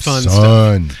some fun stuff.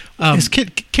 Son. Is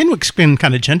Kenwick's been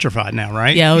kind of gentrified now,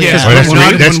 right? Yeah, oh, Yeah. yeah. Oh, that's When,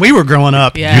 right. when we were growing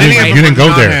up, Yeah. Many Right. of You them didn't were go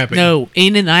not there. happy. No,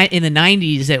 in the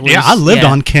 90s it was. yeah, I lived yeah,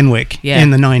 on Kenwick Yeah.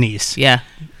 in the 90s. Yeah,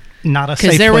 Not a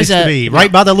safe there place was to a- be.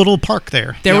 Right by the little park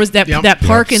there. there Yep, was that yep. that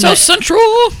park in So the central.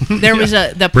 there was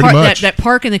a the Pretty park much. that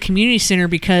park in the community center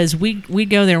because we'd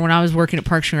go there when I was working at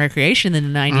Parks and Recreation in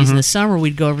the 90s. In the summer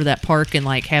we'd go over to that park and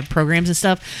like have programs and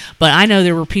stuff. But I know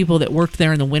there were people that worked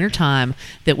there in the wintertime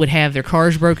that would have their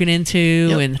cars broken into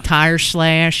Yep. and tires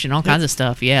slashed and all kinds of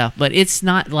stuff. Yeah, but it's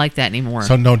not like that anymore.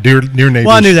 So, no, dear neighbors.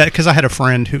 Well, I knew that because I had a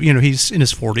friend who, he's in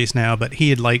his 40s now, but he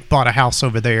had like bought a house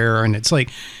over there, and it's like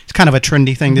it's kind of a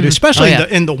trendy thing to do. especially Oh, yeah.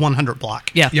 in the 100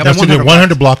 block. Yeah. Yep. Now, see, the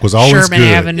 100 block was always Sherman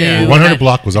good. Avenue. The 100 Yeah.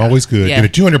 block was always good. Yeah. And the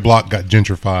 200 block got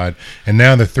gentrified, and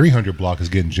now the 300 block is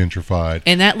getting gentrified.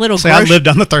 And that little See, I lived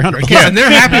on the 300 block. Yeah, and they're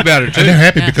happy about it too. And they're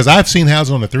happy because I've seen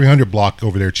houses on the 300 block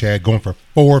over there, Chad, going for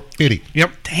 $450.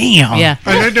 Yep. Damn. Yeah.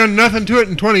 And they've done nothing to it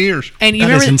in 20 years. And you That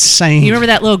is remember insane. You remember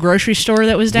that little grocery store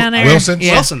that was down there? Wilson's?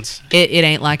 Yeah. Wilson's. It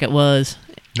ain't like it was.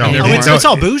 No, anymore. Oh, it's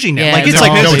all bougie now. Yeah, like it's it's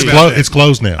like all no, bougie. it's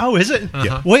closed now. Oh, is it?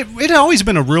 Uh-huh. Well, it had always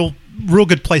been a real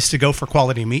good place to go for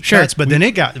quality meat Sure. cuts, but then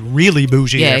it got really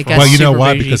bougie. Yeah, there it for got a Well, while. you know super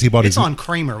why? bougie. Because he bought It's his on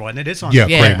Kramer, wasn't it? It's on. yeah,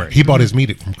 Yeah. Kramer. He bought his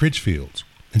meat from Critchfields,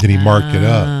 and then he marked it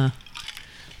up.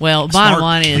 Well, bottom Smart.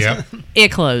 line is Yeah. it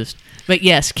closed. But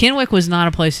yes, Kenwick was not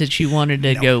a place that you wanted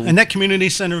to go. And that community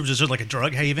center was just like a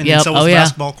drug haven. Yep. And so was Oh, the yeah.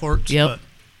 basketball courts. Yep. but-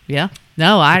 Yeah.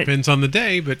 No, I. Depends on the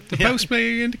day, but the Yeah. post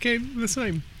may indicate the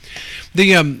same.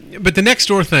 But the next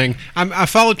door thing, I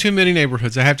follow too many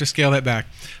neighborhoods. I have to scale that back.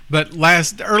 But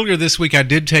earlier this week, I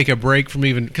did take a break from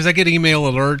even because I get email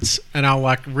alerts and I'll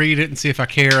like read it and see if I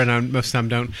care, and I most of the time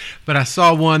don't. But I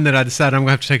saw one that I decided I'm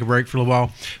gonna have to take a break for a little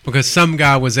while because some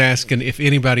guy was asking if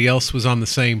anybody else was on the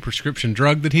same prescription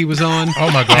drug that he was on. Oh,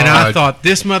 my And I God. thought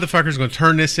this motherfucker's gonna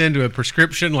turn this into a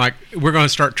prescription. Like we're gonna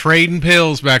start trading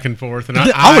pills back and forth. And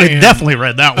I would am- have definitely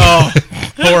read that one. Oh,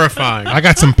 horrifying. I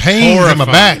got some pains in my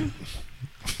back. Horrifying.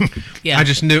 Yeah. I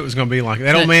just knew it was going to be like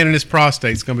that. Old man and his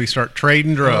prostate's going to be start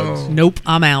trading drugs. Nope.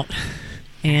 I'm out.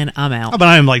 And I'm out. But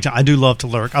I am like, I do love to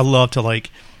lurk. I love to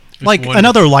like wonderful.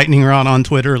 another lightning rod on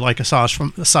Twitter, like aside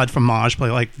from Maj,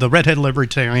 but like the redhead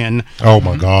libertarian. Oh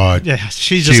my God! Yeah,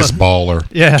 she's She's just a baller.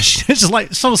 yeah, she's just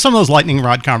like some of those lightning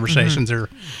rod conversations are,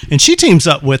 and she teams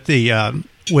up with the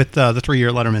 3-year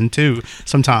Letterman too.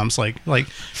 Sometimes like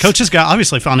Coach has got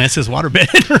obviously financed his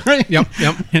waterbed, right? Yep.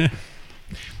 Yeah.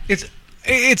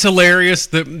 It's hilarious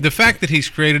the fact that he's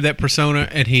created that persona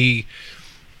and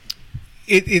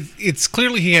it's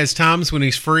clearly he has times when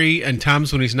he's free and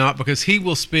times when he's not, because he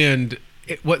will spend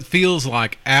what feels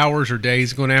like hours or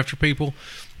days going after people,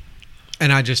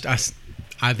 and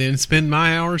I then spend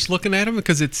my hours looking at him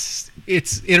because it's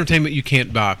entertainment you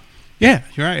can't buy. Yeah,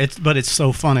 you're right. But it's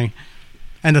so funny,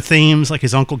 and the themes like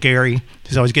his Uncle Gary,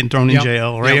 who's always getting thrown in Yep.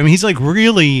 jail, right? Yep. I mean, he's like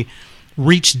really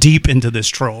reached deep into this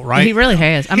troll, right? He really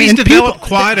has. I mean, He's developed people-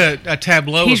 quite a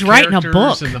tableau. He's of writing a characters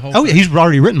book. and the whole Oh yeah, thing. he's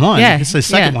already written one. yeah. It's his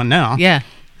second yeah, one now. Yeah.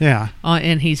 Yeah.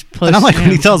 And he's posted. And I like when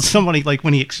he tells somebody, like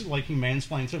when he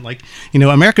mansplains it, like,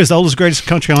 America's the oldest, greatest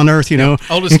country on earth,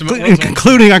 Oldest world's oldest.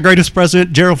 including our greatest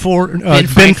president, Gerald Ford, Ben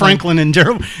Franklin. Franklin, and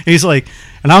Gerald. He's like,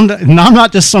 and I'm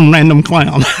not just some random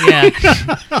clown. Yeah.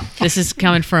 This is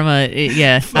coming from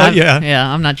yeah.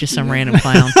 I'm not just some random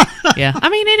clown. Yeah. I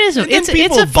mean, it is. then It's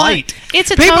people a fun, bite.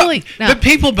 It's a People, totally. No. but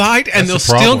people bite and That's they'll the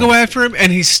still problem. go after him,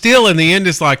 and he's still in the end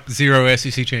is like 0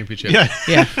 SEC championship. Yeah.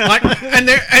 Yeah. like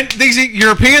and these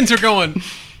Europeans are going,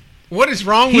 what is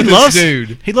wrong He with loves this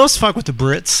dude? He loves to fuck with the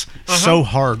Brits Uh-huh. so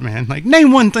hard, man. Like,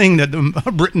 name one thing that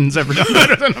the Britain's ever done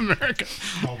better than America.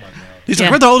 Oh my God! He's Yeah.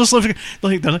 like, we're the oldest living.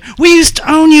 Like, they're like, we used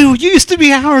to own you. You used to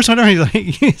be ours. Whatever.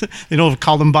 He's like, they don't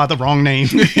call them by the wrong name.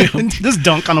 Just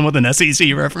dunk on them with an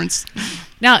SEC reference.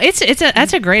 No,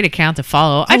 that's a great account to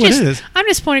follow. Oh, it is. I'm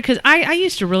disappointed because I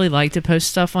used to really like to post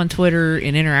stuff on Twitter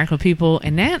and interact with people,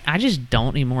 and that I just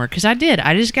don't anymore because I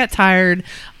just got tired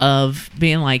of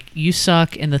being like, you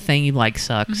suck and the thing you like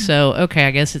sucks. So okay,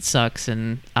 I guess it sucks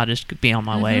and I'll just be on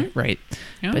my way, right?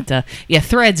 Yeah. But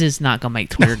Threads is not gonna make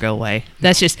Twitter go away.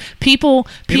 That's just people.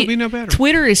 It'll be no better.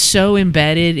 Twitter is so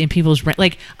embedded in people's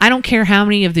like. I don't care how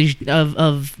many of these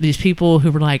of these people who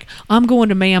were like, I'm going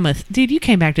to Mammoth, dude. You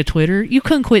came back to Twitter. You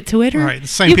couldn't quit Twitter. Right. The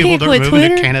same You people can't that quit were moving to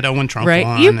Twitter. Canada when Trump Right.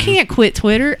 won. You and- can't quit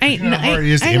Twitter. Ain't You know how hard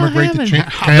it is to ain't gonna immigrate to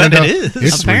happen. Canada? bet it is.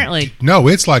 It's Apparently. No,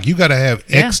 it's like you got to have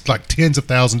Yeah. like tens of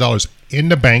thousands of dollars in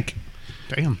the bank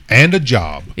Damn. and a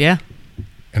job Yeah.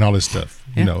 and all this stuff.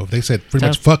 Yeah. If they said pretty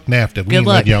much So, fuck NAFTA, we Good ain't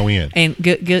luck. let y'all in. And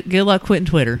good luck quitting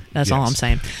Twitter. That's all Yes. I'm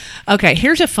saying. Okay,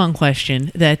 here's a fun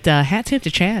question that hat tip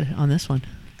to Chad on this one.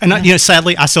 And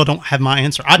sadly, I still don't have my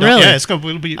answer. I don't. Really? Yeah,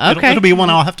 it'll be Okay. it'll be one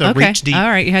I'll have to Okay. reach deep. All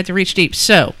right, you have to reach deep.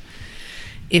 So,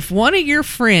 if one of your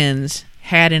friends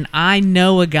had an I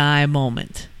know a guy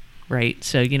moment, right?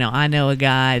 So, I know a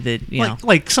guy that,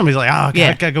 Like somebody's like, I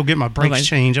Yeah. gotta go get my brakes Like,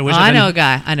 changed. I wish I I know a didn't.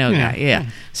 guy. I know a Yeah. guy. Yeah.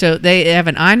 So they have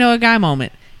an I know a guy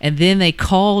moment, and then they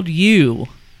called you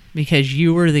because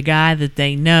you were the guy that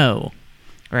they know,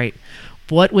 right?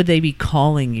 What would they be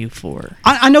calling you for?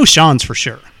 I know Sean's for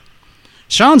sure.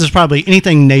 Sean's is probably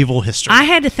anything naval history. I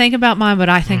had to think about mine, but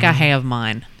I think I have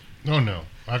mine. No.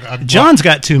 John's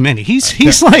got too many.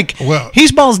 He's like, well-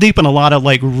 he's balls deep in a lot of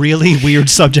like really weird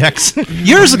subjects.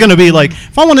 Yours is going to be like,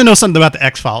 if I want to know something about the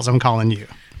X-Files, I'm calling you.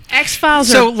 X-Files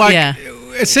So are, like yeah.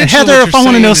 essentially Heather, what if I you're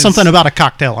want to know saying is- something about a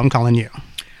cocktail, I'm calling you.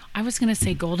 I was gonna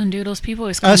say golden doodles. People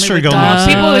always call That's me true, with golden dog. doodles.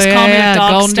 People always call me Yeah, with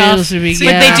dog golden stuff. doodles would be- But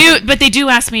yeah. they do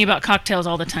ask me about cocktails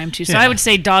all the time too. So Yeah. I would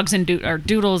say dogs and or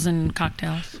doodles and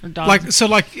cocktails or dogs.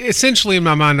 like essentially in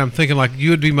my mind, I'm thinking like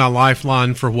you would be my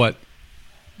lifeline for what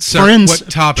Friends- what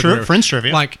topic? tri- there. Friends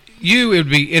trivia. Like you, it would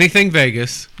be anything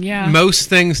Vegas. Yeah. Most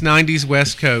things 90s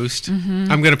West Coast. I'm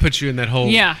going to put you in that whole.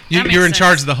 Yeah, that makes you're in sense.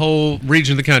 charge of the whole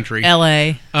region of the country.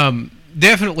 L.A.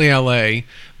 Definitely L.A.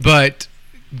 But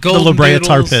The Golden La Brea Doodles,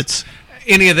 Tar Pits.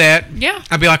 any of that. Yeah.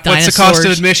 I'd be like, what's the cost of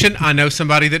Dinosaurs. admission? I know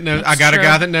somebody that knows. I That's got a true.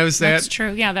 guy that knows that. That's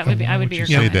true. Yeah, that would be. I would be your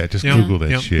you say guy. that. Just Yeah. Google that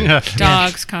Yeah. shit. Yeah.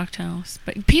 Dogs, cocktails.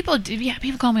 But people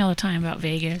call me all the time about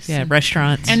Vegas. Yeah,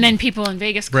 restaurants. And then people in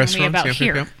Vegas call me Restaurants, about yep,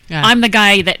 here. yep. Yeah. I'm the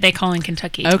guy that they call in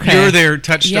Kentucky. Okay. You're their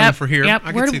touchstone Yep. for here. Yep.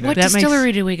 I can see that. What That makes-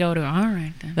 distillery do we go to? All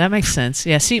right then. That makes sense.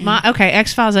 Yeah. See,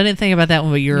 X-Files, I didn't think about that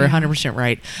one, but you're 100%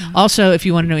 right. Also, if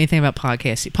you want to know anything about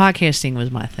podcasting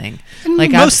was my thing.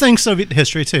 Like Most things Soviet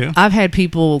history, too. I've had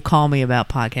people call me about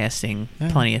podcasting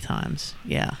plenty of times.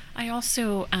 Yeah. I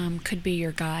also could be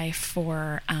your guy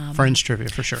for Friends trivia,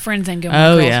 for sure. Friends and Gilmore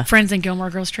Oh, Girls. yeah. Friends and Gilmore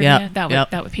Girls trivia. Yep, That would yep.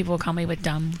 that would people would call me with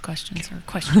dumb questions or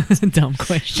questions. Dumb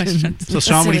question. So,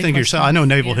 Sean, what do you think of yourself? I know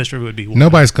naval history would be...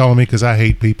 Nobody's calling me because I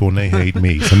hate people and they hate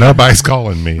me. So nobody's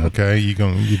calling me. Okay, you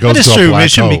go That is to a true. black It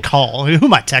shouldn't be hole. called. Who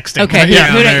am I texting? Okay.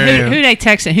 Yeah. Who they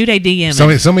texting? Who they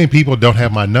DMing? So many people don't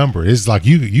have my number. It's like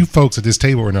you folks at this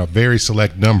table are in a very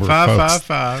select number of folks.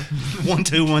 555.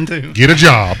 1212. Get a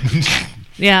job.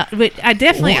 Yeah, but I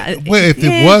definitely. Well, if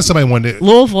it was somebody wanted to,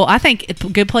 Louisville, I think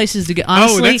good places to go.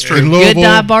 Honestly, that's true. In Good Louisville,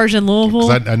 dive bars in Louisville.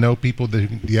 'cause I know people that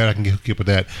I can hook you up with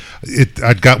that.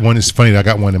 I got one. It's funny. I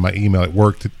got one in my email at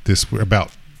work this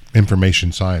about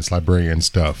information science librarian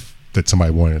stuff that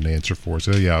somebody wanted an answer for.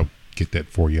 So yeah, I'll get that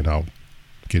for you and I'll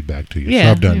get back to you. yeah,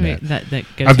 So I've done maybe that. goes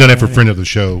I've done a it for long friend of the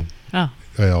show, way. Oh,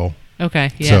 L.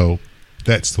 okay. Yeah. So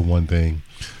that's the one thing.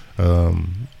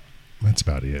 That's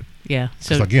about it. yeah.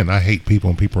 So 'Cause again, I hate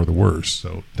people and people are the worst.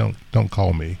 So don't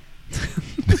call me.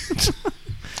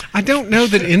 I don't know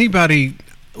that anybody,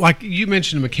 like you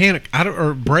mentioned, a mechanic,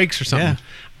 or brakes or something. Yeah.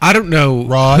 I don't know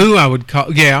Rod? who I would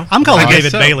call. Yeah, I'm calling I guess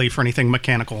David so. Bailey for anything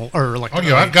mechanical or like. Oh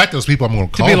yeah, I've got those people I'm going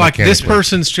to To call. be like, this mechanically.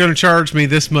 person's going to charge me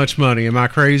this much money. Am I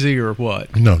crazy or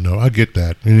what? No, I get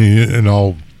that, and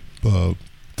all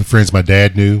the friends my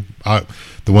dad knew,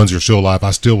 the ones that are still alive, I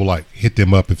still will like hit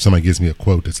them up if somebody gives me a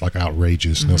quote that's like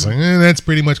outrageous, and they'll say, that's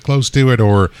pretty much close to it.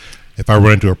 Or if I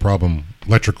run into a problem,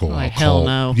 electrical, Like, I'll hell call.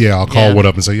 no. Yeah, I'll call Yeah. one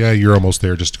up and say, yeah, you're almost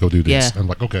there, just to go do this. Yeah. I'm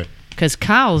like, okay. because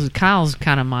Kyle's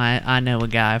kind of I know a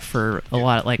guy for a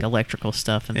lot of like electrical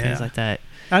stuff and Yeah. things like that.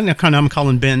 I know I'm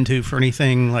calling Ben too for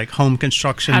anything like home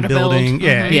construction, How to building. build.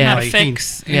 Yeah, Mhm. Yeah. How like, to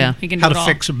fix. Yeah. He can do how it to all.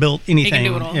 fix or build anything.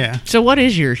 do it all. Yeah, So what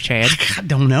is yours, Chad? I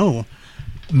don't know.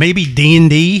 Maybe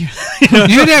D&D.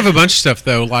 You'd have a bunch of stuff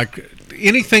though, like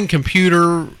anything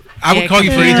computer. I Yeah, would call you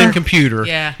for computer. anything computer.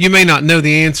 Yeah. You may not know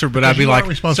the answer, but I'd be you like, aren't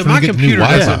responsible so for my getting new computer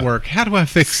Wi-Fi. doesn't work. How do I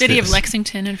fix City this? of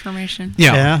Lexington information.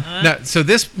 Yeah. No, so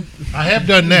this. I have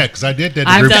done that because I did that. In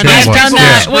I've group done chat that. once. I've done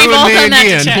that. Yeah. We've Screwing all me done that to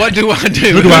again. Chad. What do I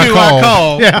do? Who do I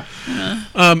call? Yeah,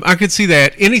 I could see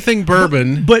that. Anything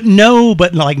bourbon. but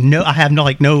I have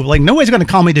nobody's going to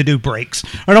call me to do brakes,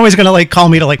 or nobody's going to like call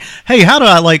me to like, hey, how do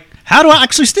I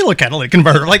actually steal a catalytic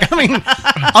converter? Like, I mean,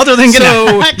 other than get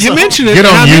So a hacksaw. you mentioned it. Get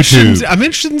and on YouTube. I'm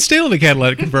interested in stealing a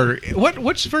catalytic converter.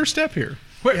 What's the first step here?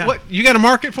 What you got to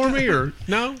mark it for me or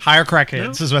no? hire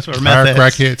crackheads. Is what we're Hire methods.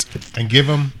 crackheads and give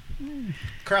them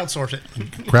Crowdsource it.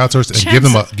 crowdsource and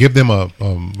give them a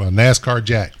NASCAR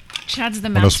jack. Chad's the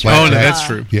One of those master. flat Oh, no, jacks. that's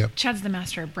true. Yeah. Chad's the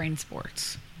master of brain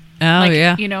sports. Oh Like,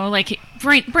 yeah. You know, like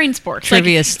brain sports.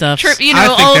 Trivia like, stuff. You I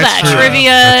know, think all that's that. true. Trivia.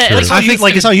 That's true. Like, I think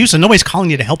like it's all used, and nobody's calling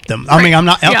you to help them. I mean, I'm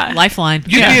not. Yeah. Lifeline.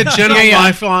 You'd Yeah. be a general Yeah, yeah.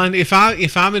 lifeline if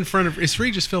I'm in front of. Is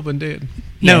Regis Philbin dead?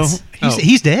 No, Yes.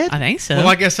 he's dead. I think so. Well,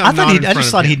 I guess I'm I thought not he. in I front just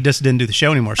of thought him. he just didn't do the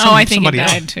show anymore. I think he somebody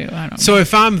died else. too. I don't know. So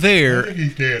if I'm there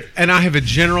He's dead. and I have a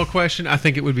general question, I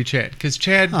think it would be Chad. Because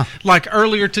Chad, like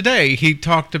earlier today, he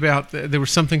talked about there was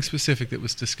something specific that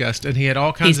was discussed, and he had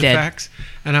all kinds He's of dead. facts.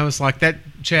 And I was like, that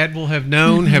Chad will have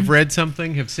known, have read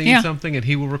something, have seen Yeah. something, and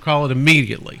he will recall it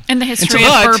immediately. And the history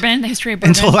But- of bourbon. The history of bourbon.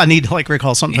 Until I need to like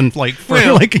recall something like for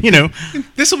Well- like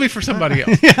This will be for somebody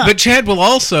else. But Chad will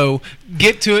also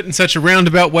get to it in such a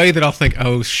roundabout way that I'll think,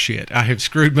 oh shit, I have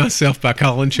screwed myself by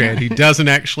calling Chad. He doesn't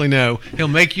actually know. He'll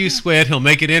make you sweat, he'll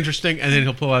make it interesting, and then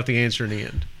he'll pull out the answer in the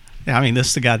end. Yeah, I mean, this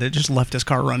is the guy that just left his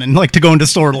car running, like to go into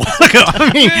store.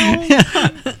 I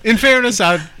mean, In fairness,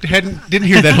 I didn't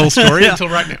hear that whole story Yeah. until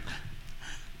right now.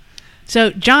 So,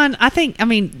 John, I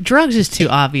mean, drugs is too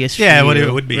obvious for Yeah, you. what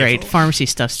it would be. Right. Pharmacy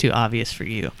stuff's too obvious for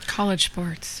you. College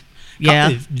sports.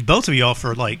 Yeah. Both of y'all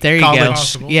for like There you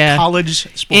college, go. Yeah. college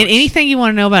sports. And anything you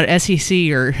want to know about SEC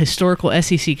or historical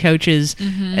SEC coaches,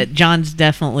 John's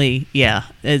definitely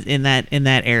in that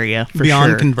area for beyond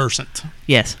sure. conversant.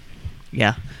 Yes,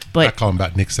 yeah, I but call him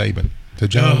about Nick Saban. So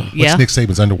John, what's Yeah. Nick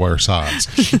Saban's underwear size?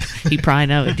 he probably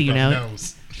know it. Do you know it?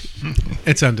 knows.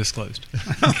 It's undisclosed.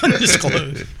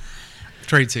 Disclosed.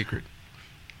 Trade secret.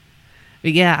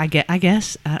 But yeah, I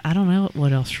guess I don't know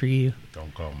what else for you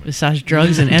Don't call me. besides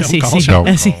drugs and Don't call me. Don't call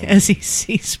me.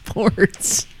 SEC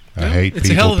sports. I hate It's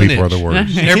a hell people. of an People are the itch.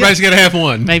 worst. Everybody's got to have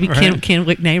one. Maybe Right.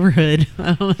 Kenwick neighborhood.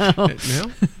 I don't know.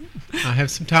 Well, I have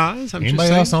some ties. I'm Anybody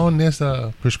else just saying. on this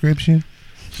prescription?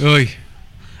 Oy.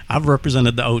 I've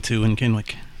represented the O2 in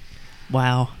Kenwick.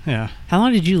 Wow. Yeah. How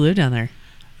long did you live down there?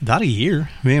 About a year.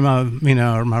 Me and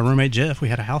my roommate Jeff, we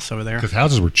had a house over there. Because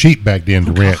houses were cheap back then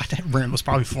to rent. God, that rent was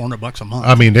probably $400 a month.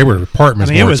 I mean, they were apartments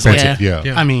I mean, it more was like- expensive. Yeah.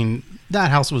 Yeah. I mean, that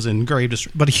house was in grave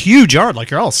distress, but a huge yard, like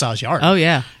your all size yard. Oh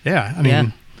yeah. Yeah, I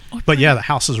mean, but yeah, the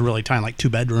house is really tiny, like 2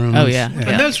 bedrooms. Oh, yeah.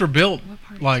 And those were built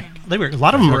like. They were a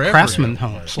lot of them were Forever. craftsman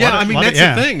homes. Yeah, I mean that's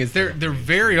yeah. the thing is they're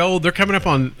very old. They're coming up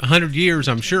on 100 years,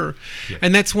 I'm sure,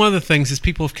 and that's one of the things is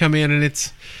people have come in and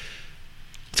it's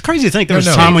It's crazy to think there was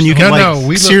No, a time when you could no,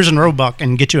 we Sears and Roebuck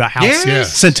and get you a house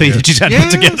Yes. sent to you that you had Yes.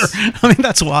 put together. I mean,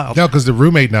 that's wild. No, because the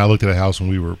roommate and I looked at a house when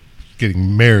we were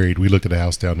getting married. We looked at a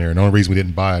house down there, and the only reason we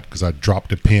didn't buy it because I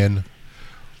dropped a pin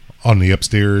on the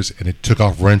upstairs, and it took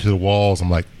off running to the walls. I'm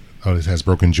like, oh, this has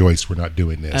broken joists. We're not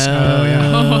doing this. Oh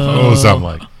yeah. Oh, something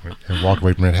like, and walk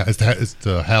away from it. It's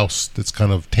the house that's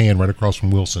kind of tan right across from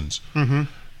Wilson's. Mm-hmm.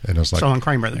 And I was like, So on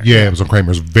Kramer there. yeah, it was on Kramer.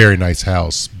 It was a very nice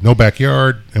house. No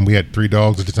backyard, and we had 3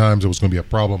 dogs at the time, so it was going to be a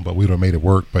problem, but we would have made it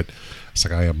work. But it's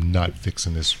like, I am not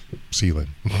fixing this ceiling.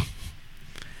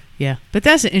 Yeah, but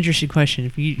that's an interesting question.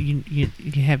 If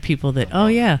you have people that, oh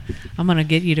yeah, I'm gonna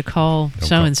get you to call Don't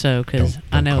so and so because don't-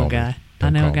 I don't know call a me. guy. I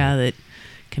Don't know a call guy me. that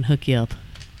can hook you up.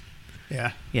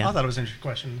 Yeah. Yeah. I thought it was an interesting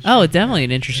question. Oh, definitely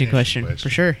an interesting Interesting question for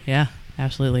question. sure. Yeah,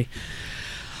 absolutely.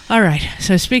 All right.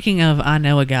 So speaking of, I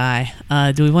know a guy.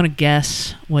 Do we want to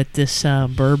guess what this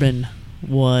bourbon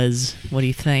was? What do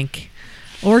you think?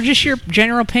 Or just your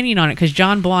general opinion on it? Because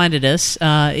John blinded us.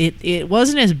 It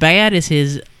wasn't as bad as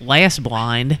his last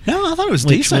blind. No, I thought it was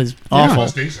Which decent. was awful. Yeah.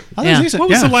 That's decent. I thought it Yeah. was decent. what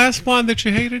was yeah. the last one that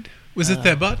you hated? Was it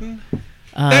that button?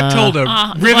 That told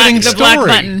a riveting the story. black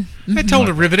button. That told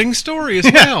a riveting story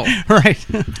as well. Right.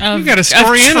 Of, got a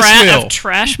story and a spill. of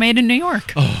trash made in New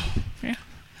York.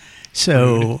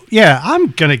 So yeah,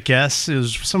 I'm gonna guess it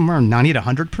was somewhere 90 to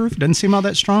 100 proof. It doesn't seem all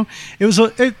that strong. It was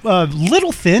a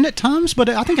little thin at times, but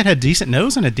I think it had decent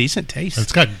nose and a decent taste.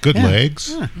 It's got good Yeah.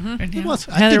 legs. It was.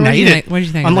 I Heather, didn't what'd you hate think- it. what'd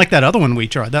you think of Unlike it? that other one we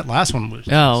tried. That last one was.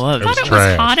 Oh, well, I thought was it was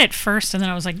trash. hot at first, and then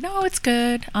I was like, no, it's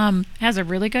good. Has a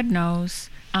really good nose.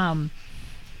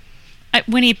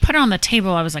 When he put it on the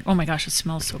table, I was like, oh my gosh, it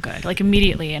smells so good. Like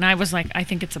immediately. And I was like, I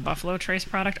think it's a Buffalo Trace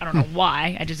product. I don't know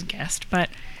why. I just guessed. But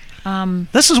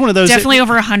This is one of those. definitely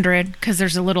over 100 because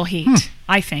there's a little heat,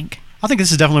 I think. I think this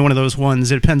is definitely one of those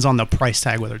ones. It depends on the price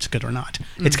tag whether it's good or not.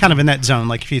 It's kind of in that zone.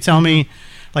 Like if you tell me,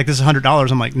 like this is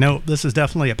 $100, I'm like, no, this is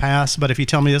definitely a pass. But if you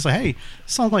tell me this, like, hey,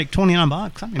 this sounds like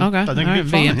 $29. I mean, Okay. I think All it'd right, be be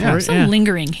fun. in Yeah. for it. Some Yeah.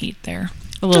 lingering heat there.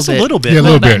 a little Just bit. a little bit. Yeah, a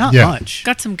little bit, Not yeah. much.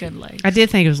 Got some good legs. I did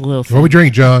think it was a little thin. What we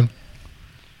drink, John?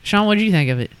 Sean, what did you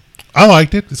think of it? I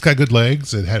liked it. It's got good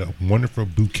legs. It had a wonderful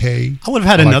bouquet. I would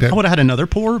have had I like another. that. I would have had another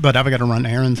pour, but I've got to run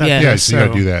errands. after Yeah. Yeah, this, so you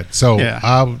got to do that. So Yeah.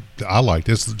 I liked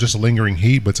it. It's just a lingering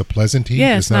heat, but it's a pleasant heat.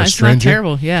 Yeah, it's it's not not astringent.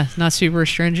 terrible. Yeah, it's not super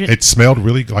astringent. It smelled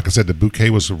really, like I said, the bouquet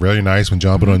was really nice. When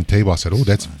John put it on the table, I said, "Oh,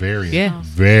 that's very, Yeah.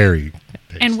 very."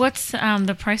 Tasty. And what's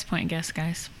the price point, guess,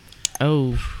 guys?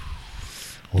 Oh,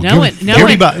 Well, no, give- no, give-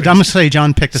 it- $40. I'm gonna say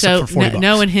John picked this so up for $40.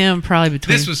 knowing him, probably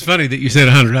between. This was funny that you said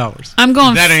 $100. I'm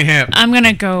going. That ain't happening. I'm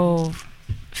gonna go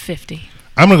 50.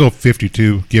 I'm gonna go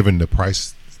 52, given the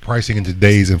pricing in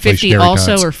today's 50 inflationary also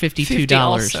times. or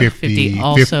 $52. 50 50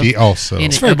 also. 50 also. In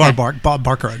It's it. very Okay.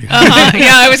 Barker. Yeah,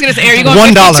 I was gonna say, are you going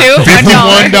 $1. 52?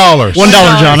 $51.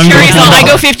 $1, John. I'm Sherry's going all, I $1.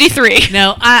 go 53.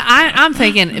 No, I'm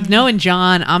thinking, if knowing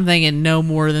John, I'm thinking no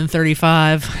more than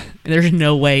 35. There's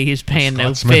no way he's paying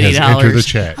no Scotsman has entered the $50.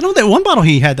 chat. I know that one bottle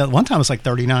he had that one time was like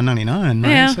 $39.99. Right?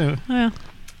 Yeah, So, yeah.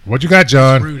 What you got,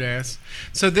 John? Rude ass.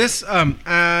 So this,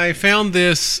 I found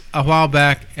this a while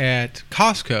back at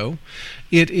Costco.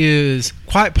 It is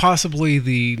quite possibly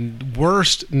the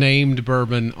worst named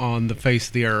bourbon on the face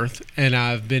of the earth, and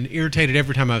I've been irritated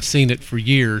every time I've seen it for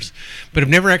years. But I've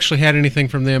never actually had anything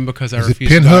from them because I Is it refuse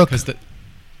to buy Pinhook? because the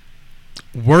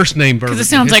worst named bourbon. Because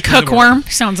it in sounds the like history of the world.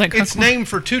 hookworm. Sounds like It's hookworm. named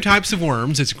for 2 types of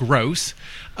worms. It's gross.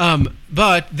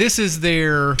 But this is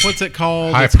their, what's it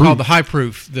called? High It's proof. called the high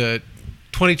proof.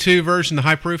 22 version, the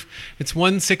high proof. It's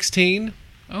 116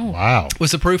 Wow.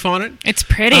 was the proof on it. It's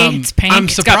pretty. It's pink. I'm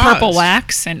It's got purple surprised.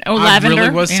 wax and I lavender. really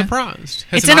was Yeah. surprised.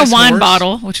 Has It's in a nice wine horse.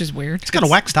 bottle, which is weird. It's got a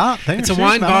wax top there. It's a See,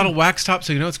 wine not- bottle wax top,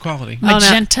 so you know it's quality. Oh, no.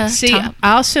 Magenta See, top.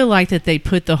 I also like that they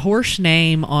put the horse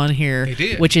name on here, They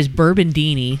did. which is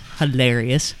Bourbondini.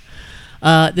 Hilarious.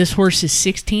 This horse is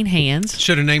 16 hands.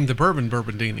 Should have named the bourbon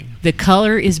Bourbondini. The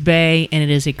color is bay, and it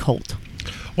is a colt.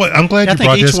 Well, I'm glad I you think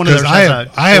brought each this one of because those I has have,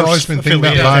 a I have horse always been thinking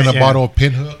about affiliated, buying a yeah. bottle of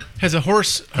Pinhook. Has a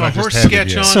horse I just haven't sketch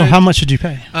yet. on So it. how much did you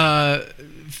pay?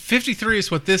 53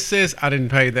 is what this says. I didn't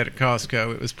pay that at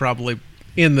Costco. It was probably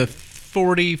in the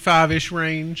 45-ish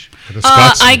range. The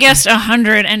Scotsman. I guessed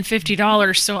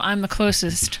 $150, so I'm the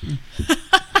closest.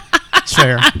 It's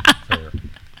fair.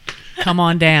 Come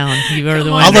on down. You are the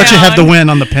Come one. on I'll let you have the down. win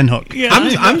on the pinhook.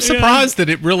 I'm surprised that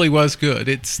it really was good.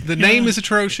 The name is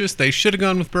atrocious. They should have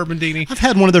gone with Bourbondini. I've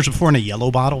had one of those before in a yellow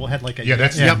bottle. It had like a Yeah,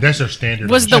 that's their standard.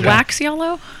 Was the Okay. wax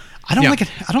yellow? I don't Yeah. think it.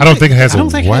 I don't think it has I don't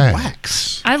a think it had wax.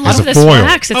 wax. I Has love a this foil.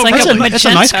 wax. It's Oh, like really? a magenta. It's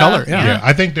a nice color, yeah. Yeah,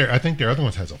 I think their other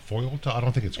ones has a foil top. I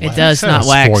don't think it's wax. It does not It's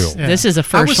wax. foil. Yeah. This is the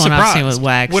I was first one I've seen surprised with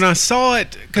wax. when I saw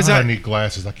it because I I need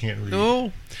glasses. I can't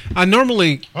read. I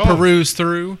normally Oh. peruse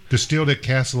through. Distilled at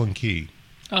Castle and Key.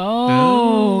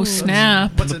 Oh,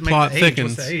 snap. What's The it make plot the age?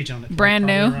 thickens. What's the age on it? Brand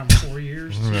Probably new. around 4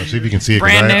 years. See if you can see it. 'cause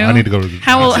Brand I new? need to go to the.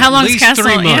 How At long's least Castle?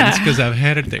 3 months Yeah. because I've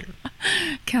had it there.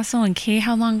 Castle and Key.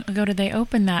 How long ago did they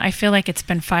open that? I feel like it's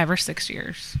been 5 or 6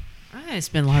 years. It's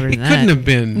been longer It than couldn't that. have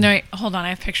been. No, wait, hold on. I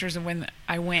have pictures of when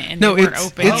I went and No, they weren't it's-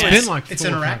 open. it's yet. been like It's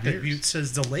 4 or 5 interactive. years. It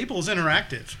says the label's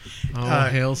interactive. Oh,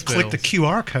 hell's Click the bells.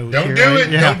 QR code. Don't here, do right?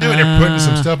 it. Yeah. Don't do it. They're putting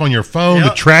some stuff on your phone to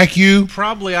Yep. track you.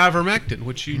 Probably ivermectin,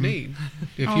 which you need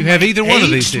if Oh you have my- either one of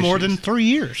these Aged issues. more than 3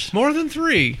 years. More than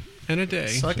 3 in a day.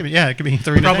 So it could be, it could be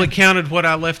 3 in a Probably day. counted what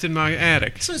I left in my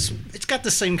attic. So it's got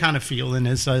the same kind of feeling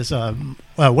as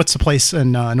what's the place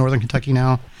in northern Kentucky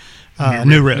now?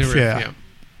 New Riff, yeah.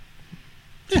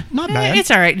 Yeah, not bad.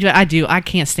 It's all right. I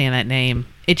can't stand that name.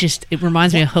 It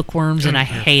reminds me of hookworms, and I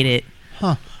hate it.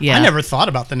 Huh. Yeah. I never thought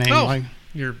about the name. Oh, Like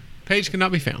your page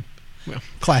cannot be found. Well,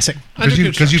 classic. under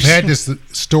Because you've had construction.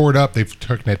 this stored up. They've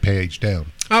taken that page down.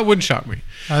 That wouldn't shock me.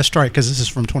 That's right, because this is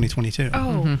from 2022.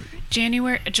 Oh,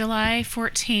 July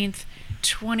 14th,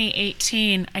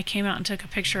 2018. I came out and took a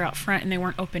picture out front, and they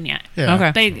weren't open yet. Yeah.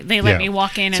 Okay. They let Yeah. me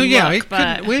walk in and So yeah, look, it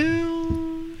but could. Well,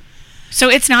 so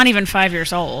it's not even 5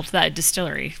 years old. That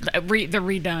distillery, the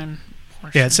redone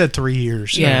portion. Yeah, it said 3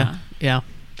 years. Yeah. Yeah.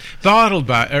 bottled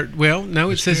by. No,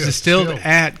 it says distilled Distilled.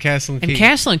 at Castle and And Key.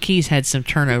 Castle and Keys had some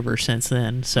turnover since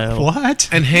then. So What?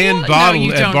 and hand What? bottled No,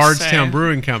 you at don't Bardstown say.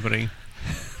 Brewing Company.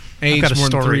 I've Aged got a more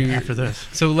than 3 story years. after this.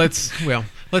 So let's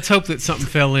hope that something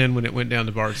fell in when it went down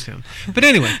to Bardstown. But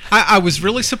anyway, I was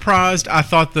really surprised. I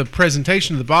thought the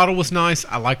presentation of the bottle was nice.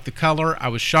 I liked the color. I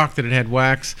was shocked that it had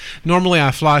wax. Normally,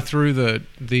 I fly through the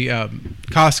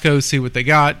Costco, see what they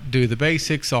got, do the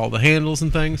basics, all the handles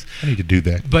and things. I need to do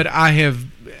that. But I have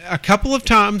a couple of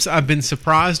times I've been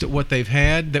surprised at what they've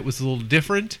had that was a little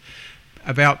different.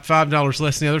 About $5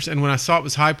 less than the others, and when I saw it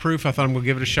was high proof, I thought I'm going to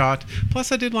give it a shot.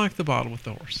 Plus, I did like the bottle with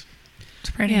the horse. It's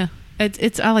pretty. yeah, I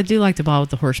do like the bottle with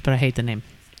the horse, but I hate the name.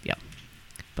 Yeah.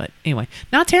 But anyway,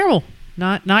 not terrible.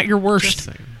 Not your Just worst.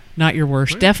 saying. Not your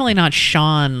worst. Right. Definitely not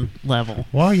Sean level.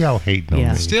 Why are y'all hating on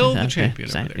Yeah. me? Still the Okay. champion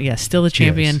So- over there. Yeah, still the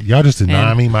champion. Yes. Y'all just deny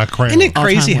And- me my crown. Isn't it All-time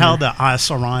crazy how winner. the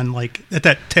Saran, like at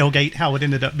that tailgate, how it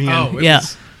ended up being? Oh, it Yeah.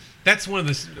 was- that's one of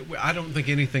the. I don't think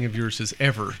anything of yours has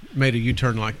ever made a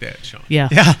U-turn like that, Sean. Yeah.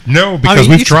 yeah. No, because I mean,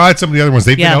 we've you- tried some of the other ones.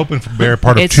 They've Yeah. been open for a bare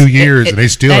part of It's- 2 years, it- and they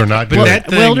still that- are not but good. that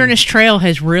thing- Wilderness Trail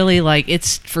has really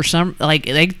it's for some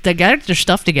they got their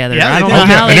stuff together. Yeah, I don't they know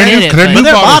did. how And they their did new- it. their but- new But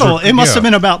that bottles bottle, are- it must yeah. have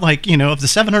been about of the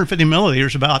 750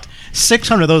 milliliters, about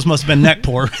 600 of those must have been neck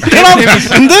pour.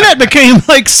 And then it became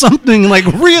like something like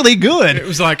really It good.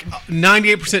 was like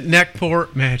 98% neck pour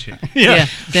magic. yeah.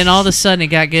 Then all of a sudden it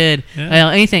got good. Well,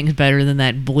 anything's better than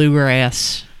that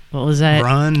bluegrass. What was that?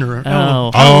 Run or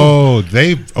Oh. Oh,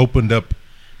 they've opened up.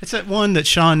 it's that one that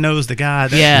Sean knows the guy.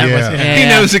 That, Yeah. Yeah. Yeah. He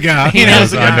knows a guy. He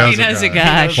knows a I guy. know He the knows a guy.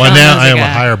 guy. Well, Sean now knows I am a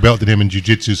guy. higher belt than him in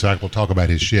jiu-jitsu, so I will talk about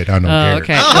his shit. I don't Oh, care.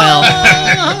 okay. Well,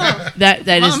 that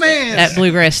My is man. that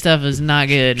bluegrass stuff is not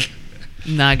good.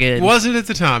 Not good. Was it at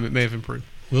the time? It may have improved.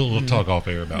 We'll talk off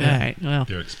air about All right. Well.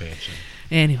 their expansion.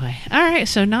 Anyway, all right.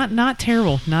 So not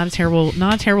terrible. Not a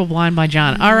terrible blind by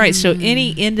John. All right. So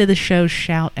any end of the show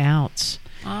shout outs.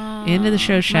 End of the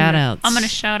show shout outs. I'm going to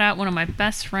shout out one of my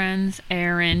best friends,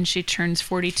 Erin. She turns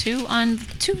 42 on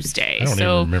Tuesday. I don't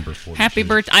so even remember 42. happy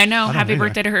birthday. I know. don't Happy either.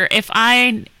 birthday to her.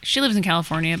 She lives in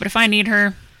California, but if I need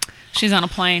her, she's on a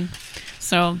plane.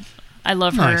 So I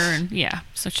love Nice. her. And yeah.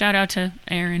 So shout out to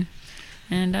Erin.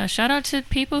 And shout out to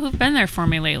people who've been there for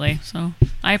me lately. So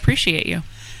I appreciate you.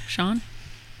 Sean?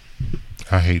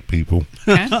 I hate people.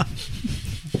 Okay.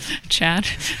 Chad?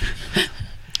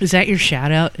 Is that your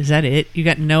shout out? Is that it? You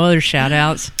got no other shout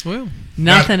outs? Well,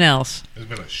 Nothing else. It's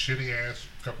been a shitty ass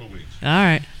couple of weeks. All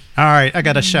right. All right, I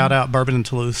got to shout out Bourbon and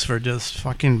Toulouse for just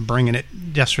fucking bringing it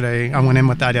yesterday. I went in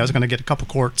with the idea I was going to get a couple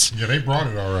quarts. Yeah, they brought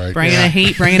it all right. Bringing the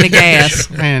heat, bringing the gas.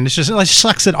 And it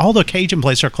sucks that all the Cajun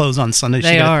places are closed on Sunday.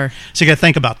 They are. So you got to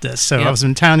think about this. So Yep. I was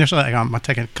in town yesterday. I'm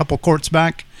taking a couple quarts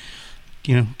back,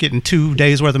 getting 2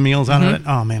 days worth of meals out of it.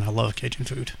 Oh, man, I love Cajun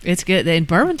food. It's good. And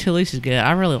Bourbon Toulouse is good.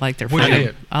 I really like their What'd you food.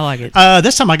 get? I like it.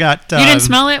 This time I got You didn't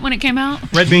smell it when it came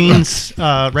out? red beans,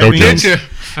 Don't did you?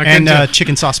 I and couldn't tell.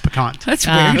 chicken sauce piquant. That's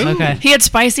Ah, weird. okay. He had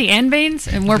spicy and beans,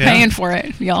 and we're Yeah. paying for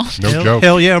it, y'all. No joke.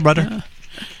 Hell yeah, brother.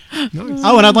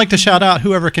 Oh, and I'd like to shout out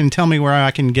whoever can tell me where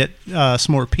I can get some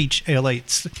more peach ale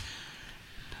 8s.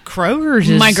 Kroger's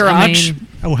is My garage.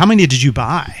 Oh, how many did you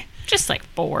buy? Just like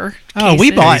 4. Oh,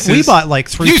 we cases. bought like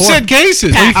 3. You 4. said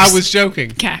cases. Packs. I was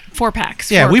joking. 4 packs.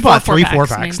 Yeah, Four- we bought four 3 4-packs,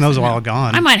 4-packs, maybe. and those are all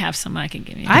gone. I might have some I can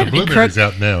give you. I- The blueberry's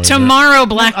out now. isn't it? Tomorrow,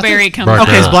 blackberry comes Right. out.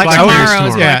 Okay, it's Blackberry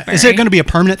Tomorrow's yeah. blackberry. Is it going to be a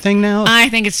permanent thing now? I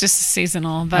think it's just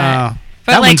seasonal, but that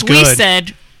like one's we good.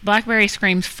 said, blackberry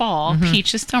screams fall,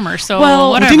 peach is summer. So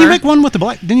Well, whatever. Didn't you make one with the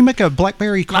Didn't you make a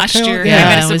blackberry last cocktail? year?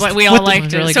 Yeah, Yeah, it was- what we all with the- liked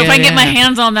was it. really So if I good, get my yeah.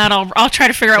 hands on that, I'll try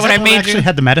to figure out Is what that I one made actually you.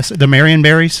 had the Marion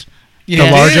berries. Yeah, the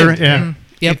it larger, did. yeah.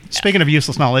 Yep. Speaking of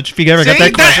useless knowledge, if you ever got See,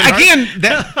 that question, again,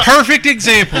 that perfect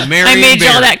example. Marion I made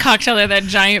y'all Barry. that cocktail that had that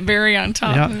giant berry on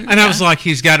top. Yeah. And I was like,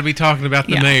 he's got to be talking about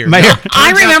the Yeah. mayor. Mayor.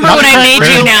 I remember what I made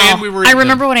you And now. we were I eating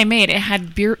remember them. what I made. It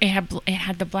had beer. It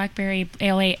had the blackberry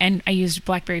ale, and I used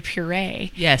blackberry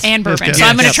puree. Yes. and That's bourbon. good. So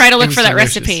I'm going Yes. to try to It look was for that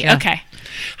delicious. recipe. Yeah. Okay,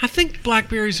 I think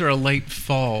blackberries are a late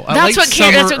fall. that's what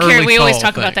summer, Carrie. That's what Carrie. early We always fall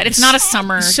talk about thing. that. It's not a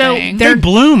summer So thing. they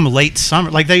bloom late summer,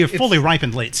 like they are fully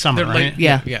ripened late summer, They're right? late,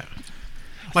 Yeah. yeah.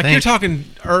 Like think. you're talking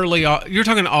early. You're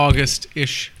talking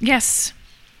August-ish. Yes,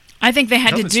 I think they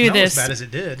had to do this. it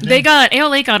did. They got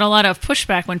ALA got a lot of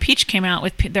pushback when Peach came out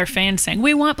with their fans saying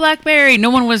we want blackberry. No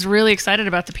one was really excited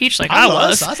about the Peach like I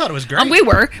was. I thought it was great. We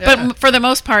were, Yeah. but for the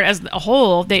most part, as a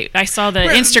whole, I saw the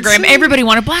Instagram. Everybody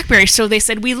wanted BlackBerry, so they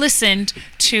said we listened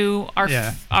to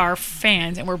our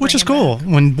fans, and we're Which is bringing cool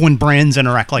them when brands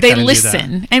interact like back. that. They and do that.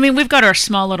 listen. I mean, we've got our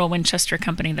small little Winchester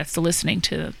company that's listening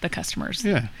to the customers.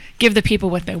 Yeah. Give the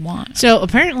people what they want. So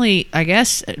apparently, I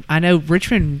guess I know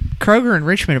Kroger in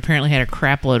Richmond apparently had a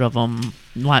crap load of them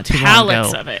not too long Pallets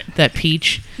ago. of it. That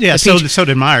peach. Yeah, the so peach.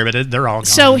 did Meyer, but they're all gone.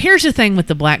 So here's the thing with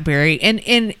the blackberry,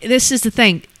 and this is the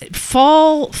thing: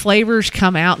 fall flavors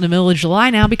come out in the middle of July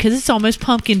now because it's almost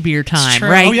pumpkin beer time, true.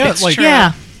 right? Oh, yeah, It's like- true.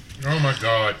 Yeah. Oh my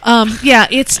God. Yeah,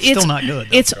 it's Still not good,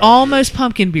 though. It's almost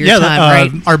pumpkin beer yeah,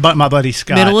 time, right? my buddy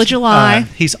Scott, Middle of July.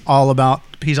 He's all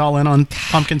in on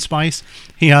pumpkin spice.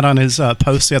 He had on his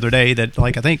post the other day that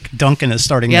I think Duncan is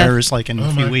starting Yeah. theirs in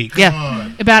a few weeks. Yeah,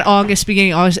 about August,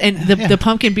 beginning of August, and the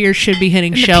pumpkin beer should be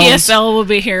hitting And the shelves PSL will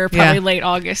be here probably Yeah. late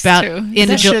August about too. end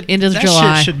of That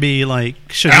July. shit should be no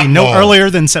Outlaw.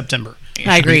 earlier than September.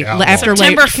 I agree. outlaw. After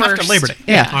September Labor, 1st. After Labor Day.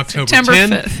 yeah, October September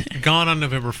 10th, 5th. gone on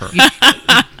November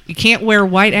 1st. you can't wear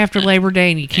white after Labor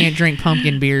Day, and you can't drink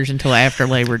pumpkin beers until after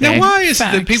Labor Day. Now, why is it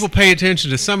that Facts. people pay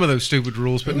attention to some of those stupid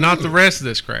rules, but not the rest of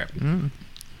this crap?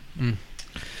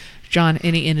 John,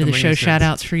 any end of the That show makes shout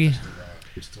sense. outs for you?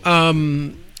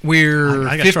 We're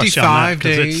I gotta trust you on that, 55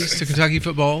 'cause days it's- to Kentucky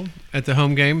football at the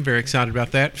home game. Very excited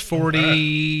about that.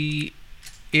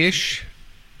 40-ish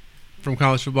from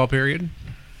college football period.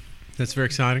 That's very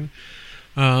exciting.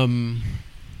 I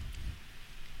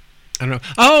don't know.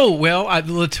 Oh, well,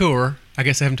 the Latour. I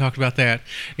guess I haven't talked about that.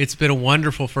 It's been a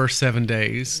wonderful first 7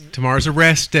 days. Tomorrow's a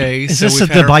rest day. Is so this we've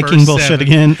had the our Viking first bullshit 7.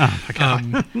 again? Oh my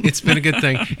God. It's been a good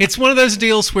thing. It's one of those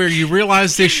deals where you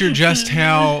realize this year just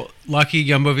how lucky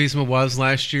Jumbo Visma was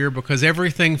last year because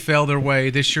everything fell their way.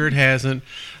 This year it hasn't.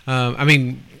 I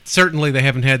mean, certainly they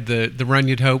haven't had the run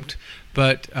you'd hoped,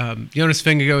 but Jonas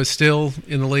Vingegaard is still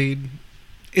in the lead.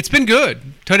 It's been good.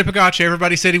 Tony Pogacar,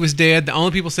 everybody said he was dead. The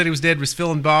only people said he was dead was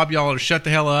Phil and Bob. Y'all ought to shut the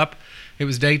hell up. It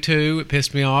was day 2. It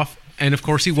pissed me off. And, of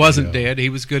course, he wasn't dead. He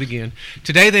was good again.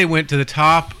 Today they went to the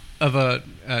top of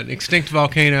an extinct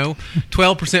volcano,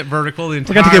 12% vertical the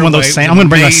entire We got to get one of way. those It was I'm going to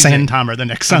bring a amazing. sand timer the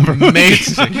next summer.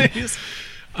 Amazing.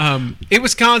 It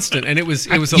was constant, and it was a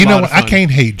You lot know of what? fun. I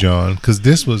can't hate John because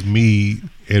this was me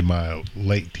in my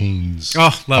late teens,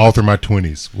 Oh, love all it. through my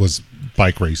 20s, was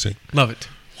bike racing. Love it.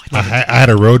 I had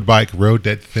a road bike, rode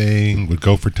that thing, would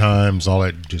go for times, all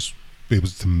that. Just it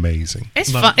was amazing.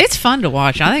 It's Love fun. it. It's fun to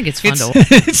watch. I think it's fun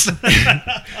It's- to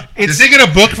watch. Is he get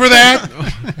a book for that?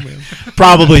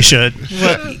 Probably should.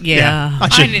 Yeah. I I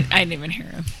should. didn't even hear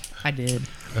him. I did.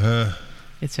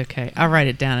 It's okay. I'll write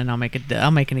it down and I'll make an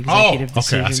executive Okay.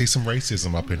 decision. I see some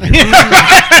racism up in here.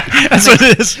 That's what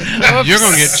it is. You're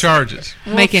going to get charges.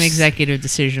 Make an executive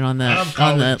decision on I'm the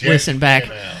calling Jesse listen back.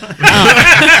 now.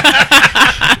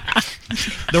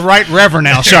 The Right Reverend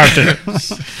Al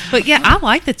Sharpton. But yeah, I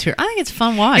like the tour. I think it's a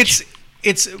fun watch.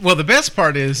 It's well. The best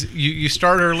part is you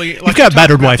start early. Like You've got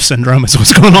battered wife syndrome is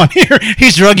what's going on here.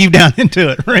 He's drug you down into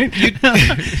it, right?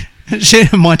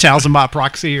 Munchausen by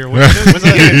proxy or what was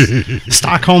that?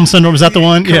 Stockholm syndrome, is that the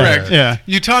one? Correct. Yeah.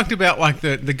 You talked about like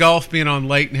the golf being on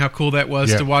late and how cool that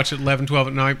was Yeah. to watch at 11, 12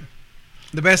 at night.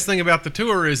 The best thing about the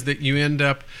tour is that you end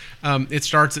up. It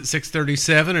starts at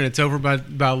 6:37 and it's over by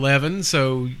 11.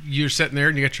 So you're sitting there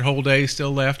and you got your whole day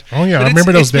still left. Oh, yeah, But I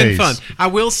remember those it's been days. fun. I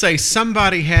will say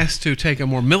somebody has to take a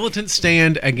more militant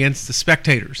stand against the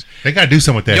spectators. They got to do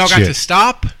something with that Y'all shit. got to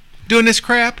stop doing this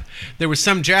crap. There was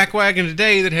some jackwagon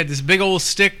today that had this big old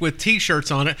stick with T-shirts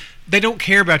on it. They don't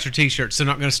care about your T-shirts. They're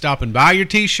not going to stop and buy your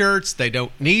T-shirts. They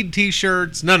don't need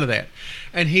T-shirts. None of that.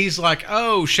 And he's like,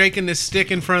 oh, shaking this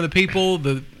stick in front of the people.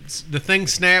 The thing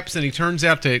snaps, and he turns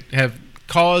out to have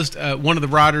caused one of the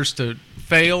riders to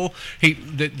fail.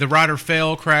 The rider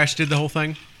fell, crashed, did the whole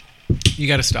thing. You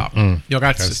got to stop. Y'all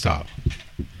got to Gotta stop.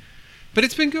 But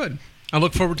it's been good. I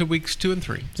look forward to weeks 2 and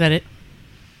 3. Is that it?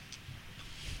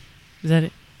 Is that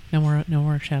it? No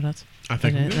more shout outs? I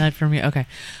think I'm good. that from you. Okay.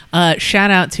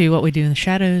 Shout out to What We Do in the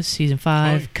Shadows, season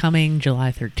 5, Oh. coming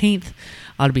July 13th.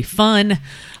 Ought to be fun.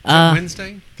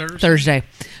 Wednesday? Thursday.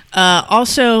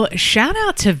 Also, shout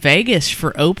out to Vegas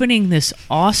for opening this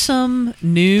awesome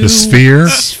new The Sphere?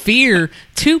 Sphere,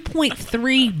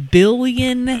 $2.3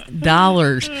 billion.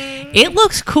 It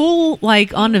looks cool,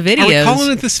 like on the Are we videos.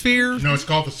 calling it the Sphere? No, it's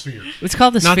called the Sphere. It's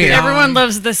called the Not the Sphere. album. Everyone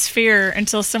loves the Sphere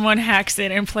until someone hacks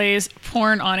it and plays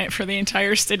porn on it for the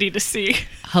entire city to see.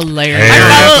 Hilarious.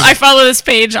 Hey. I follow this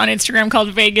page on Instagram called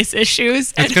Vegas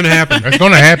Issues. It's going to happen. It's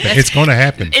going to happen. It's going to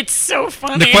happen. It's so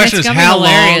funny. The question It's is gonna be how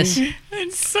hilarious. long?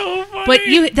 It's so funny.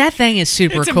 But that thing is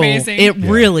super It's cool. amazing. It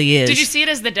really is. Did you see it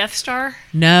as the Death Star?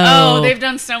 No. Oh, they've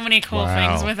done so many cool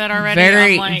Wow. things with it already.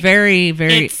 very, I'm like, very,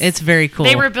 it's very cool.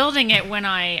 They were building it when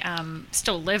I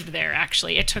still lived there.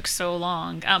 Actually, it took so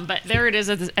long, but there it is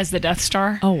as the Death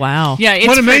Star. Oh wow. Yeah, it's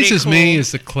What pretty amazes cool. me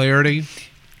is the clarity.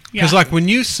 Because, Yeah. like, when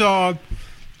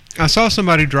I saw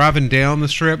somebody driving down the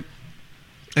strip,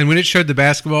 and when it showed the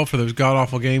basketball for those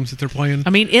god-awful games that they're playing, I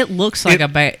mean, it looks like It-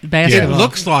 a it basketball.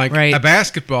 looks like right. a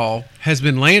basketball has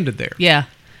been landed there. Yeah,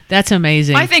 that's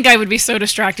amazing. I think I would be so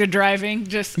distracted driving.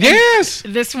 Just Yes!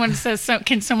 This one says,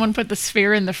 "Can someone put the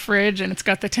Sphere in the fridge?" And it's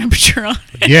got the temperature on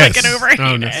it, Yes. like an overheated.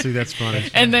 Oh, no, see, that's funny.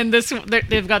 And then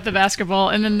they've got the basketball,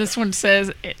 and then this one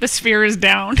says the Sphere is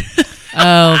down.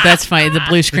 Oh, that's funny. The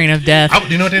blue screen of death.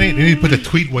 You know what they need? They need to put the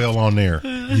tweet whale on there.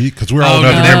 Because we're all Oh,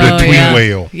 enough to remember the Oh, tweet yeah.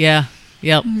 whale. Yeah.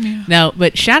 Yep. No,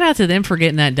 but shout out to them for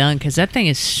getting that done because that thing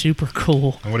is super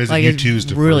cool. And what is Like, it? it's U2's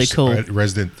the really first cool.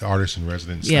 resident artist in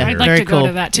residence. Yeah, there. I'd like Very to go cool.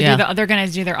 to that Yeah. they're going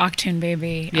to do their Octoon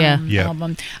Baby Yeah. Yeah.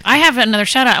 album. I have another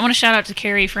shout out. I want to shout out to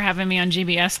Carrie for having me on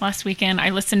GBS last weekend.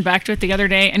 I listened back to it the other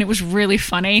day and it was really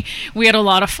funny. We had a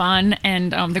lot of fun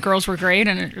and the girls were great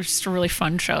and it was just a really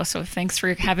fun show. So thanks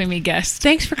for having me guest.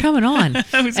 Thanks for coming on.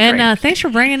 was and great. thanks for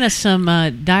bringing us some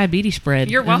diabetes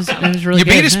bread. You're It was- welcome. It was really Your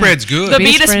good. beta yeah. spread's good. The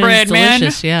Beta Beta spread, is man.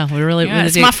 delicious. Yeah, we really, Yeah, really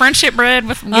it's do. my friendship bread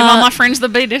with give all my friends the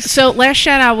Beta. So last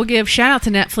shout out, we'll give shout out to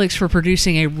Netflix for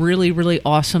producing a really, really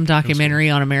awesome documentary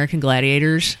on American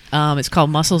gladiators. It's called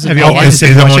Muscles and Have you all Oh, Bones. is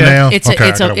it on now? It's Okay, I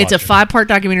a gotta watch it. 5-part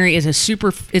documentary. It's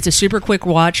a super quick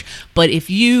watch. But if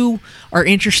you are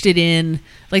interested in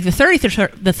like the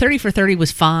 30 for 30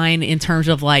 was fine in terms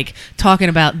of like talking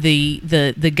about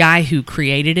the guy who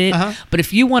created it. But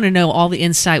if you want to know all the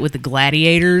insight with the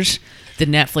gladiators, the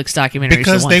Netflix documentary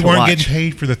Because is the one they to weren't watch. getting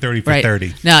paid for the 30 for right.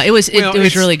 30. No, it was Well, it was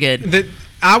it's- really good.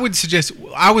 I would suggest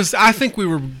I think we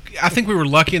were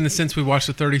lucky in the sense we watched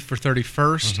the 30 for 30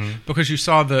 first because you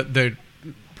saw the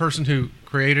person who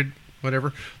created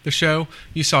whatever the show.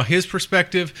 You saw his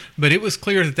perspective, but it was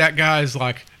clear that guy is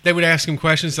like they would ask him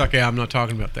questions like, "Yeah, I'm not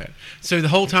talking about that." So the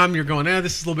whole time you're going,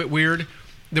 this is a little bit weird."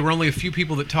 There were only a few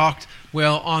people that talked.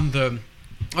 Well, on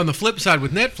the flip side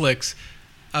with Netflix,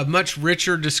 a much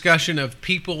richer discussion of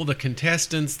people, the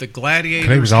contestants, the gladiators.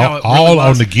 It was how it all really on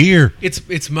was. the gear.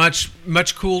 It's much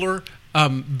cooler.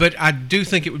 But I do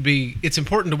think it's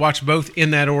important to watch both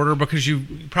in that order because you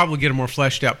probably get a more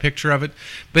fleshed out picture of it.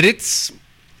 But it's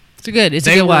It's a good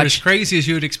they were watch. as crazy as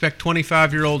you would expect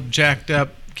 25-year-old jacked up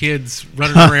kids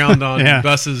running around on Yeah.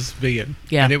 buses being.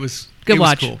 Yeah. And it was Good it was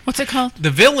watch. cool. What's it called? The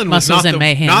villain was Muscles not and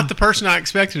Mayhem. not the person I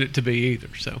expected it to be either.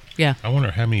 So Yeah. I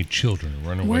wonder how many children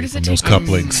run Where away does from it those take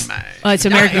place? couplings. It's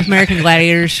American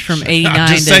Gladiators from 89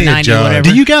 just to saying, 90, John. whatever.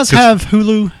 Do you guys have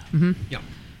Hulu? yeah.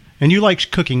 And you like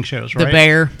cooking shows, The right?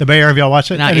 Bear. The Bear. Have y'all watched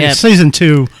it? Not And yet. it's season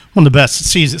 2, one of the best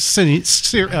seasons.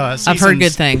 I've heard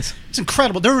good things. It's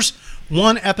incredible. There was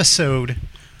one episode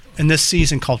in this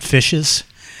season called Fishes.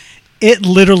 It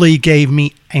literally gave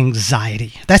me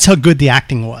anxiety. That's how good the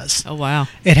acting was. Oh, wow.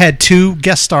 It had 2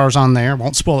 guest stars on there.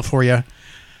 Won't spoil it for you.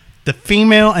 The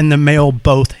female and the male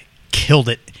both killed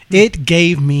it. It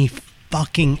gave me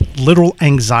fucking literal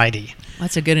anxiety.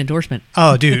 That's a good endorsement.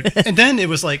 Oh, dude! And then it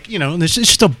was like, it's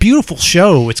just a beautiful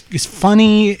show. It's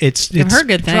funny. It's I've heard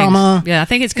good things. drama. Yeah, I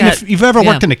think it's And got. if you've ever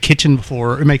worked yeah. in a kitchen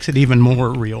before, it makes it even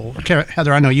more real.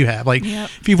 Heather, I know you have. Like, Yep.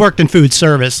 if you've worked in food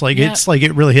service, like Yep. it's like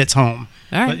it really hits home.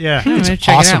 All right. But yeah, I'm it's gonna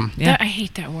check awesome. It out. Yeah. That, I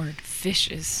hate that word.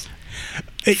 Fishes.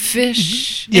 It-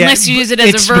 Fish. Yeah, Unless you use it but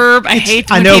as a it's- verb. I it's-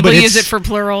 hate I when know, people but use it's- it for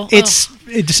plural. It's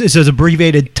an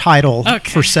abbreviated title Okay.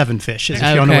 for 7 fishes. If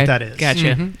you don't know Okay. what that is,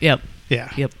 Gotcha. Yep. Yeah.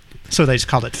 Yep. So they just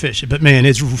called it fish. But man,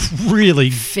 it's really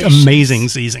Fishes. amazing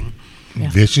season. Yeah.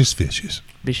 Vicious fishes.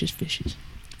 Vicious fishes.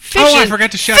 fishes. Oh, I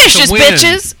forgot to shout out Fishes, the wind.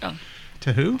 bitches. Oh.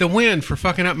 To who? The wind for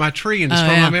fucking up my tree and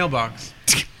destroying yeah. my mailbox.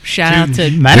 Shout out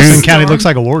to Madison Dude. County looks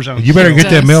like a war zone. You better It get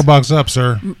that does. mailbox up,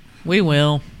 sir. We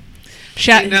will. Ain't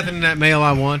Shout nothing in that mail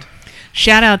I want.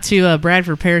 out to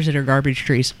Bradford pears that are garbage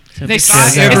trees. So They if I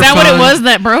is ever that what it find- was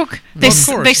that broke? They Well, of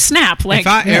course. they snap like if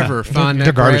I Yeah. ever find They're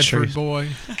that garbage Bradford trees. boy,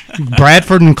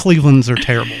 Bradford and Cleveland's are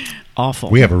terrible. awful.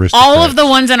 We have aristocrats. all of the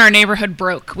ones in our neighborhood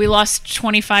broke. We lost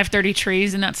 25, 30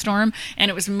 trees in that storm, and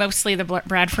it was mostly the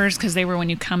Bradfords because they were when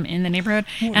you come in the neighborhood.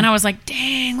 And I was like,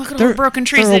 dang, look at all They're- the broken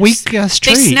trees. they're a They just- weak-ass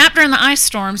They tree. snapped during the ice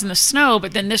storms and the snow,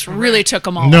 but then this really took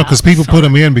them all No, out. because people put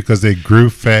them in because they grew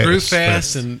fast. grew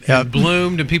fast and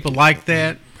bloomed, and people like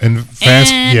that. And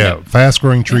fast, And-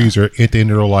 fast-growing trees are at the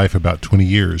end of their life about 20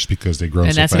 years because they grow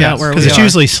And so that's fast. about where Because we it's are.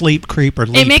 usually sleep, creep, or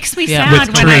leap. It makes me Yeah. sad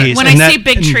With when trees, I and see that-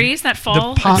 big and trees that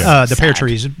fall. the It's pear sad.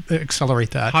 trees accelerate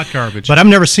that. Hot garbage. But I've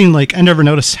never seen I never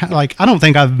noticed like I don't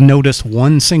think I've noticed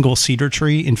one single cedar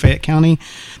tree in Fayette County.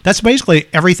 That's basically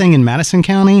everything in Madison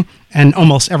County, and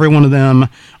almost every one of them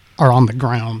are on the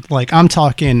ground. Like I'm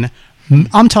talking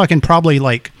probably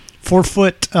like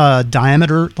 4-foot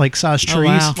diameter like size Oh,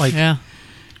 trees. wow. Like yeah.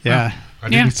 I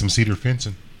did Yeah. need some cedar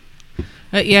fencing.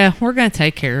 Yeah, we're going to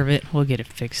take care of it. We'll get it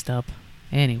fixed up.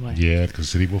 Anyway. Yeah, because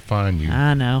city will find you.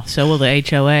 I know. So will the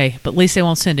HOA. But at least they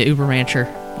won't send a Uber Rancher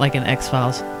like in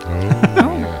X-Files.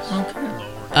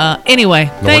 Yes.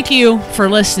 Anyway, thank you for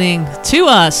listening to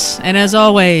us. And as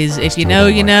always, if you know,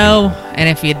 you know. And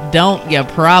if you don't, you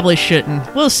probably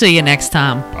shouldn't. We'll see you next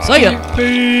time. See ya.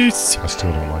 Peace. I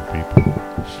still don't like people.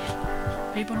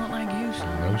 People don't like you. So.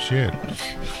 No shit.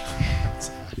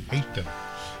 I hate them.